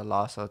take it as a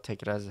loss, or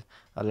take it as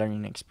a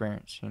learning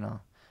experience.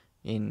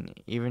 In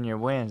even your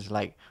wins,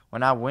 like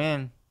when I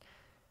win,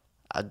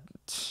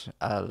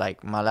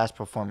 like my last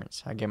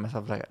performance, I gave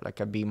myself like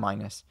a B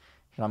minus,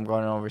 and I'm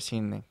going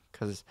overseeing it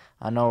because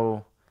I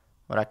know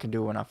what I can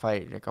do when I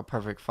fight, like a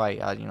perfect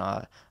fight.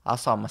 I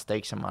saw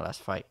mistakes in my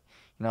last fight.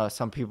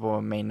 Some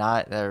people may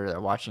not. They're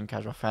watching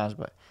casual fans,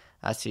 but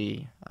I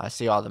see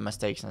all the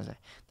mistakes, and I say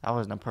that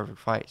wasn't a perfect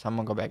fight. So I'm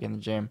gonna go back in the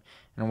gym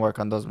and work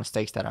on those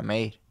mistakes that I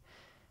made.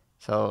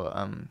 So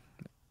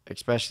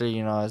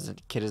especially as a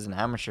kid, as an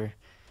amateur,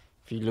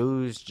 if you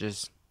lose,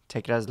 just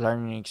take it as a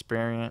learning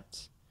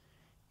experience.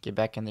 Get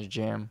back in the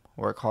gym,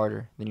 work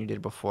harder than you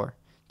did before.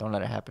 Don't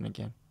let it happen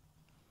again.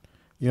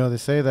 They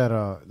say that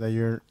that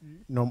you're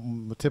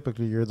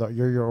typically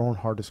you're your own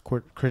hardest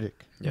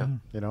critic. Yeah.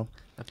 Mm-hmm.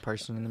 That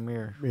person in the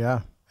mirror.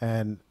 Yeah,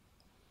 and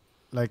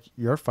like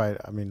your fight,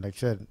 I mean, like you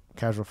said,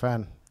 casual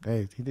fan,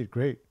 hey, he did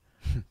great,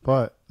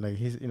 but like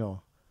he's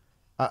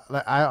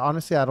I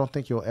honestly I don't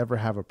think you'll ever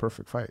have a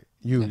perfect fight,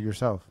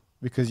 yourself,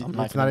 because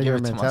it's not in your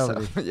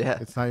mentality. Yeah,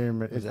 it's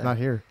not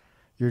here.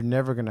 You're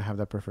never gonna have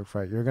that perfect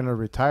fight. You're gonna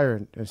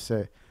retire and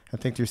say and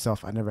think to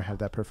yourself, I never had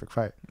that perfect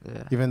fight.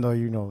 Yeah. Even though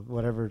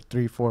whatever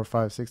 3, 4,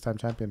 5, 6-time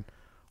champion,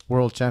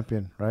 world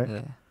champion, right?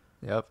 Yeah.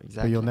 Yep.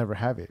 Exactly. But you'll never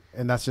have it,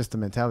 and that's just the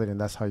mentality,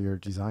 and that's how you're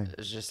designed.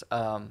 It's just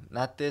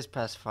not this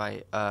past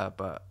fight,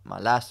 but my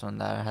last one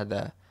that I had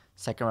the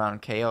second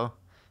round KO.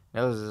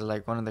 It was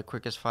like one of the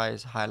quickest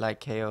fights, highlight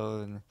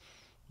KO, and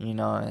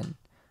and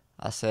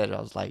I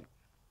was like,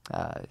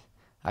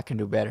 I can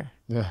do better.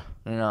 Yeah.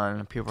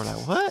 And people were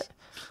like, what?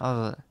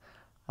 I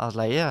was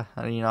like, yeah,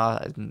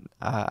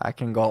 I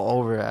can go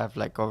over. I have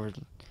like over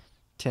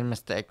 10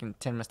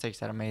 mistakes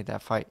that I made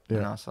that fight.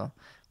 Yeah. So I'm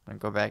gonna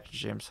go back to the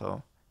gym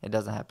so it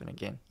doesn't happen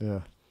again.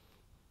 Yeah.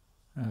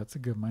 That's a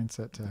good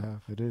mindset to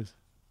have. It is.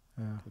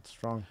 Yeah. It's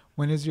strong.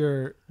 When is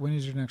your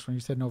next one?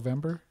 You said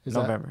November? Is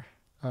November.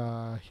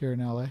 that here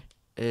in LA?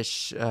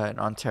 Ish, in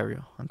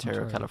Ontario,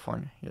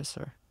 California. Yes,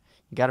 sir.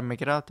 You gotta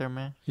make it out there,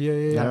 man. Yeah.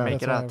 You gotta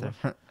make That's it out why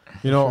there.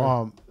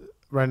 Sure.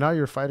 Right now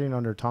you're fighting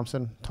under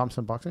Thompson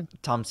Boxing.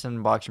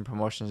 Thompson Boxing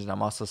Promotions, and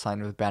I'm also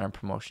signed with Banner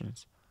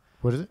Promotions.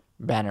 What is it?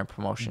 Banner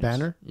Promotions.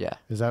 Banner? Yeah.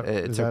 Is that?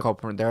 It's a co.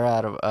 They're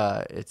out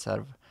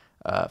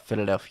of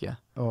Philadelphia.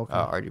 Oh, okay.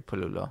 Artie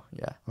Palullo.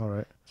 Yeah. All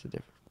right. It's a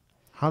different.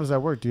 How does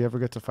that work? Do you ever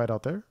get to fight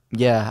out there?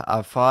 Yeah,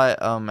 I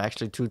fought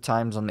actually 2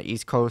 times on the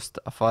East Coast.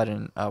 I fought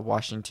in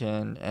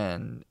Washington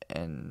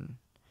and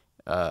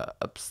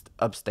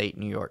upstate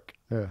New York.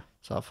 Yeah.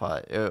 So I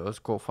fought. It was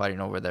cool fighting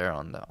over there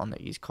on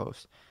the East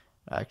Coast.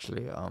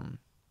 Actually,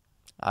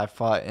 I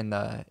fought in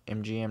the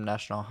MGM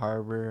National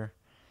Harbor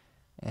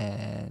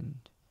and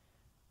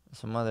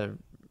some other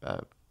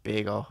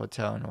big old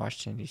hotel in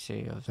Washington D.C.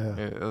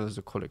 It was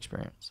a cool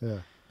experience. Yeah.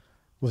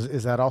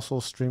 Is that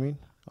also streaming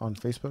on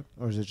Facebook,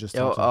 or is it just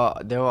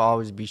Thompson? They will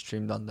always be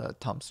streamed on the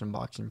Thompson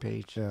Boxing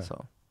page. Yeah.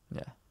 So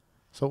yeah.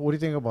 So what do you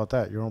think about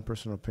that? Your own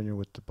personal opinion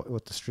with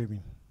the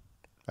streaming,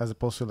 as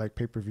opposed to like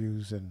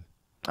pay-per-views and.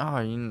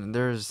 Oh,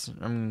 there's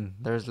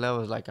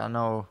levels. Like I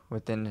know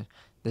within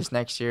this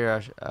next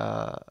year,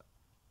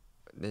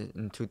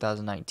 in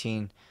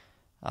 2019,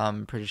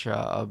 I'm pretty sure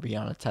I'll be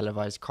on a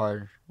televised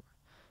card.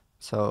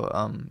 So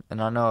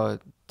and I know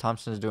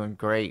Thompson's doing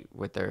great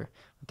with their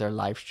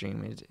live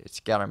stream. It's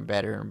gotten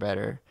better and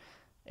better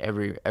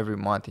every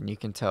month, and you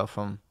can tell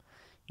from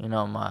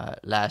my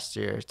last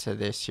year to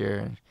this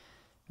year,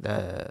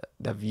 the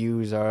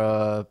views are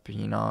up.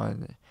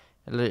 And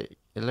it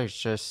looks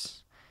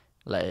just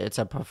like it's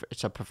a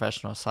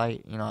professional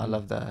site. I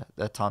love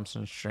the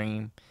Thompson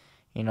stream.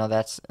 You know,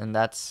 that's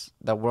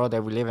the world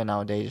that we live in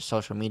nowadays,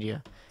 social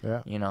media.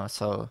 Yeah. You know,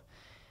 so,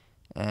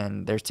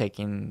 and they're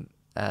taking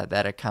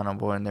that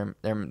accountable, and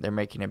they're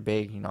making it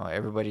big. You know,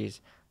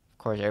 everybody's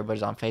on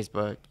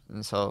Facebook,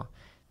 and so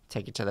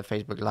take it to the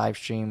Facebook live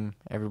stream.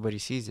 Everybody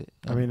sees it.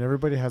 I mean,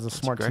 everybody has a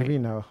smart great. TV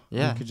now.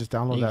 Yeah. You could just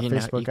download that you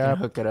Facebook can app.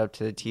 hook it up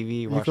to the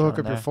TV. You Watch can it hook on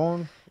up your there,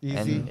 phone,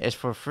 easy, and it's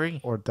for free.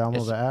 or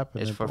download the app.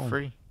 And It's then for boom.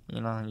 free.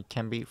 You know, you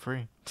can beat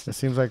free. It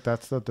seems like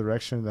that's the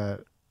direction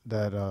that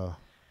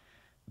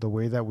the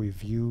way that we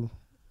view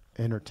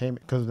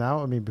entertainment. Because now,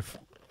 I mean,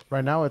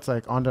 right now it's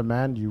like on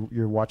demand.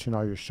 You're watching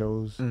all your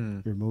shows,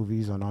 your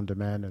movies on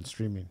demand and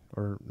streaming,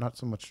 or not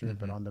so much streaming,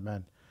 but on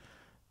demand.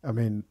 I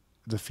mean,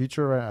 the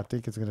future, I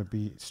think, is going to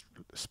be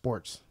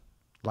sports,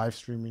 live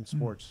streaming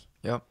sports.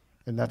 Yep.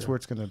 And that's where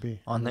it's going to be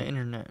On the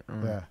internet.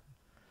 Yeah.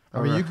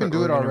 I mean, you can do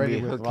we're it gonna already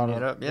be with a hooking lot it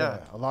of up, yeah.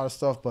 a lot of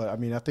stuff. But I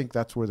mean, I think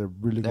that's where they're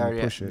really going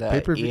to push it. The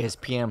Pay-per-view,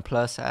 ESPN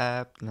Plus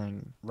app.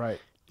 And right?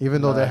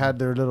 Even though they Right. had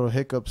their little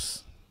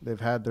hiccups, they've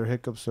had their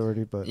hiccups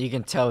already. But you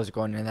can tell it's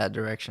going in that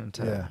direction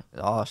to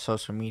all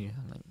social media.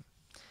 Like,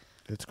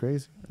 it's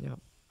crazy. yep.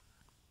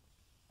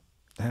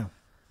 Damn.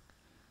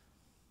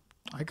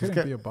 I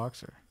couldn't be a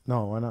boxer.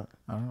 No, why not?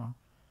 I don't know.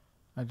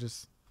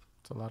 It's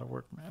a lot of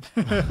work, man.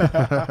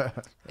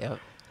 Yep.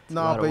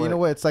 No, but you know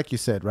what? It's like you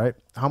said, right?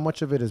 How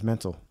much of it is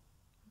mental?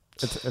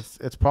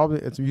 It's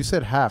probably you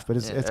said half, but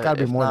it's got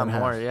to be more than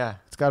half. Yeah.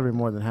 It's got to be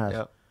more than half.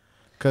 Yep.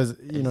 Because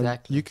you know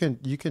Exactly.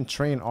 you can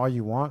train all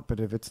you want, but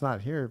if it's not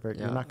here, but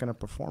you're Yeah. not gonna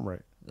perform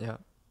right. Yeah.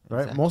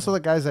 Right. Exactly. Most of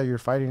the guys that you're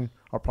fighting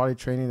are probably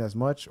training as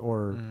much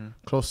or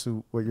close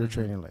to what you're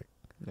training like.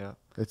 Yeah.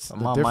 It's the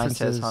My difference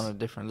mindset's is on a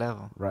different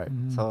level. right.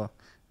 Mhm. So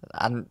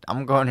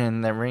I'm going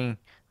in the ring.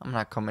 I'm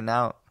not coming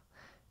out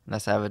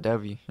unless I have a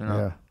W. You know.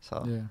 Yeah.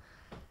 So Yeah.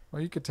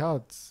 Well, you could tell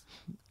it's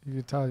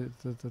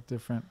a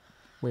different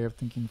way of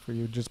thinking for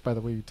you just by the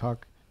way you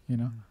talk. You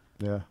know.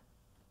 Yeah.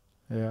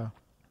 Yeah.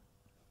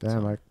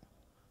 Damn, Mike.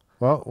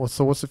 Well,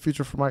 so what's the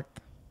future for Mike?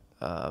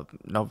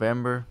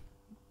 November,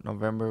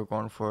 we're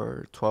going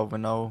for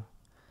 12-0,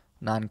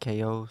 9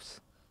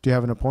 KOs. Do you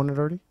have an opponent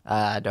already?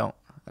 I don't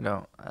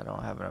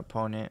have an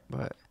opponent,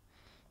 but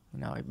you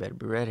know, you better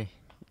be ready.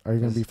 Are you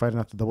gonna be fighting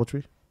at the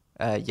DoubleTree?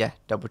 Yeah,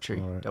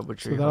 Doubletree, All right.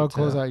 Doubletree. So that'll Hotel.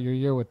 close out your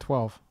year with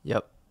 12.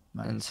 Yep.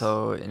 Nice. And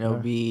so it'll Yeah.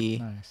 be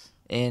Nice.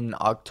 in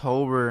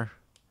October.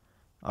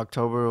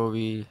 October will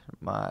be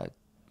my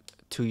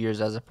 2 years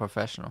as a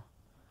professional.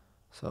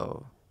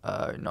 So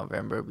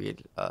November will be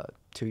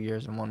 2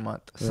 years and 1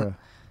 month. Yeah.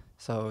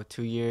 So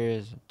 2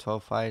 years,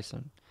 12 fights,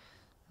 and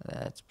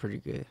that's pretty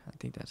good. I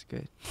think that's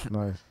good.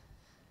 Nice.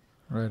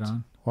 Right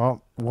on.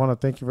 Well, I want to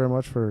thank you very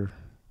much for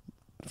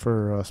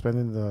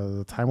spending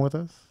the time with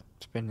us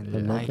Spending the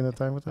and night. making the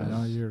time with I us.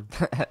 know you're.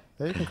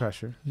 Yeah, you can crash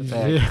here.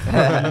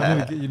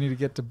 You need to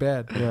get to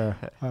bed. Yeah.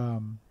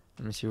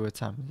 Let me see what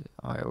time is it.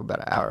 All right, we're about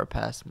an hour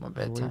past my Way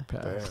bedtime.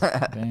 past.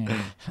 Dang.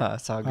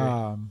 It's all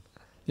good.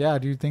 Yeah,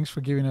 dude. Thanks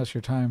for giving us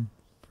your time.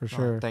 For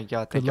sure. Thank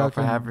y'all. Good Thank y'all luck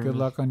for having me. Good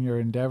luck on your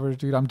endeavors,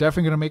 dude. I'm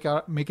definitely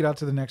gonna make it out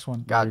to the next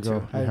one. Got There you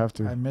to. go. You have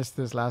to. I missed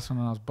this last one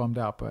and I was bummed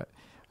out, but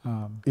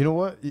You know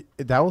what?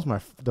 That was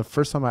the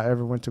first time I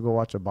ever went to go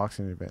watch a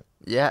boxing event.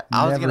 Yeah,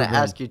 I was Never gonna been.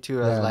 ask you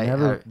too. I was like,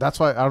 never. That's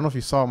why I don't know if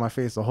you saw my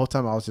face the whole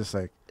time. I was just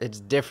like, it's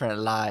different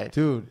live,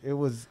 dude, it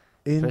was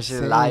insane.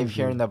 especially live dude.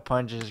 hearing the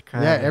punches.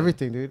 Crack. Yeah,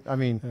 everything, dude. I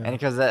mean, yeah. And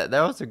because that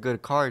was a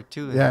good card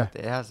too. Yeah.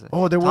 It has. there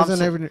wasn't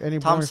Thompson- any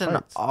boring Thompson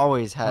fights.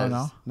 always has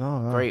no?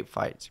 No. great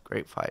fights.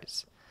 Great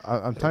fights.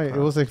 I'm telling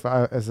you, it was like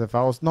as if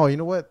I was. No, you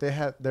know what?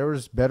 There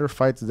was better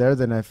fights there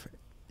than if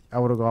I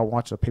would have gone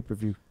watch a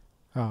pay-per-view.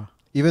 Oh,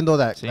 Even though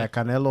that See?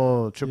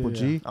 Canelo Triple Yeah,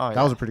 G, yeah. Oh, that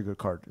yeah. was a pretty good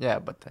card. Yeah,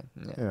 but then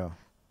You know,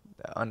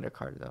 the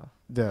undercard though.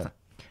 yeah.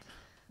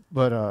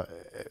 But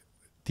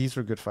these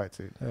were good fights,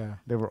 dude. yeah.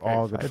 They were Great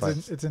all good fights.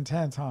 fights. It's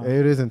intense, huh?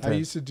 It is I intense.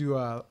 used to do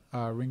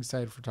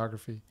ringside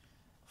photography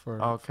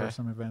for Okay.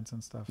 some events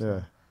and stuff.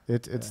 Yeah, So.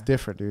 it's Yeah.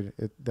 different,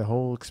 dude. The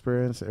whole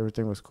experience,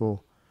 everything was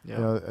cool. Yeah.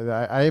 You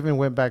know, I even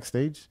went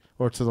backstage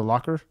or to the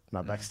locker,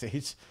 not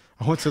backstage.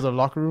 I went to the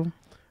locker room,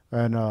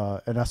 and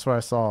that's where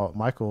I saw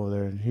Michael over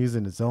there, and he's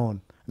in the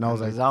zone. And I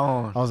was like,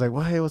 zone.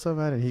 well, hey, what's up,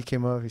 man? And he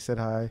came up, he said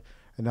hi,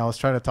 and I was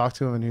trying to talk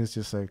to him, and he was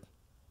just like,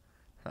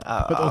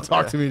 don't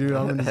talk to me, dude.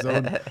 I'm in the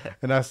zone.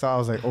 And I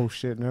was like, oh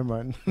shit, never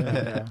mind.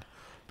 Yeah.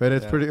 But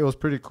it was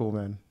pretty cool,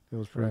 man. It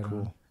was pretty Right cool.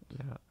 on.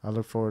 Yeah. I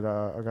look forward.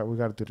 We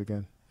got to do it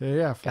again.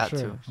 Yeah, for Got sure.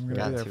 to. I'm gonna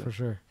Got be there to. for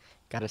sure.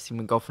 Gotta see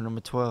me go for number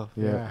 12.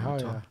 Yeah, hell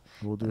yeah.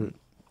 we'll do it.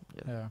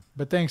 Yeah.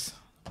 But thanks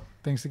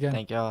again.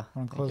 Thank y'all.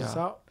 Want to close Thank this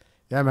y'all. out?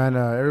 Yeah, man.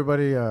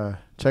 Everybody,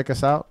 check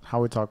us out.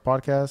 How We Talk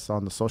Podcasts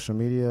on the social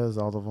medias,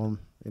 all of them.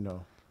 You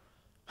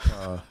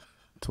know,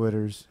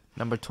 Twitters.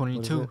 Number What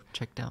 22. is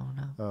Check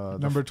down now.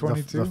 Number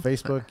 22? The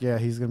Facebook. Yeah,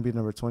 he's gonna be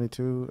number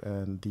 22,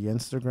 and the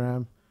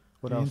Instagram.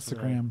 What The else?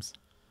 Instagrams.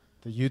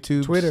 The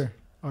YouTube. Twitter.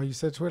 Oh, you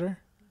said Twitter?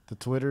 The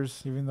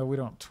Twitters. Even though we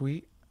don't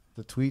tweet.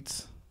 The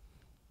tweets.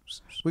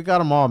 We got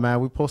them all,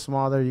 man. We post them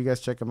all there. You guys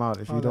check them out.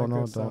 If All you don't that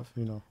know, good stuff.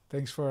 you know,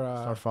 Thanks for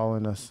start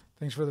following us.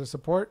 thanks for the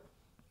support.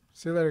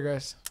 See you later,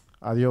 guys.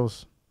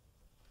 Adios.